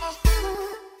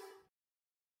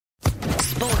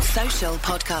 Sports Social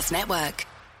Podcast Network.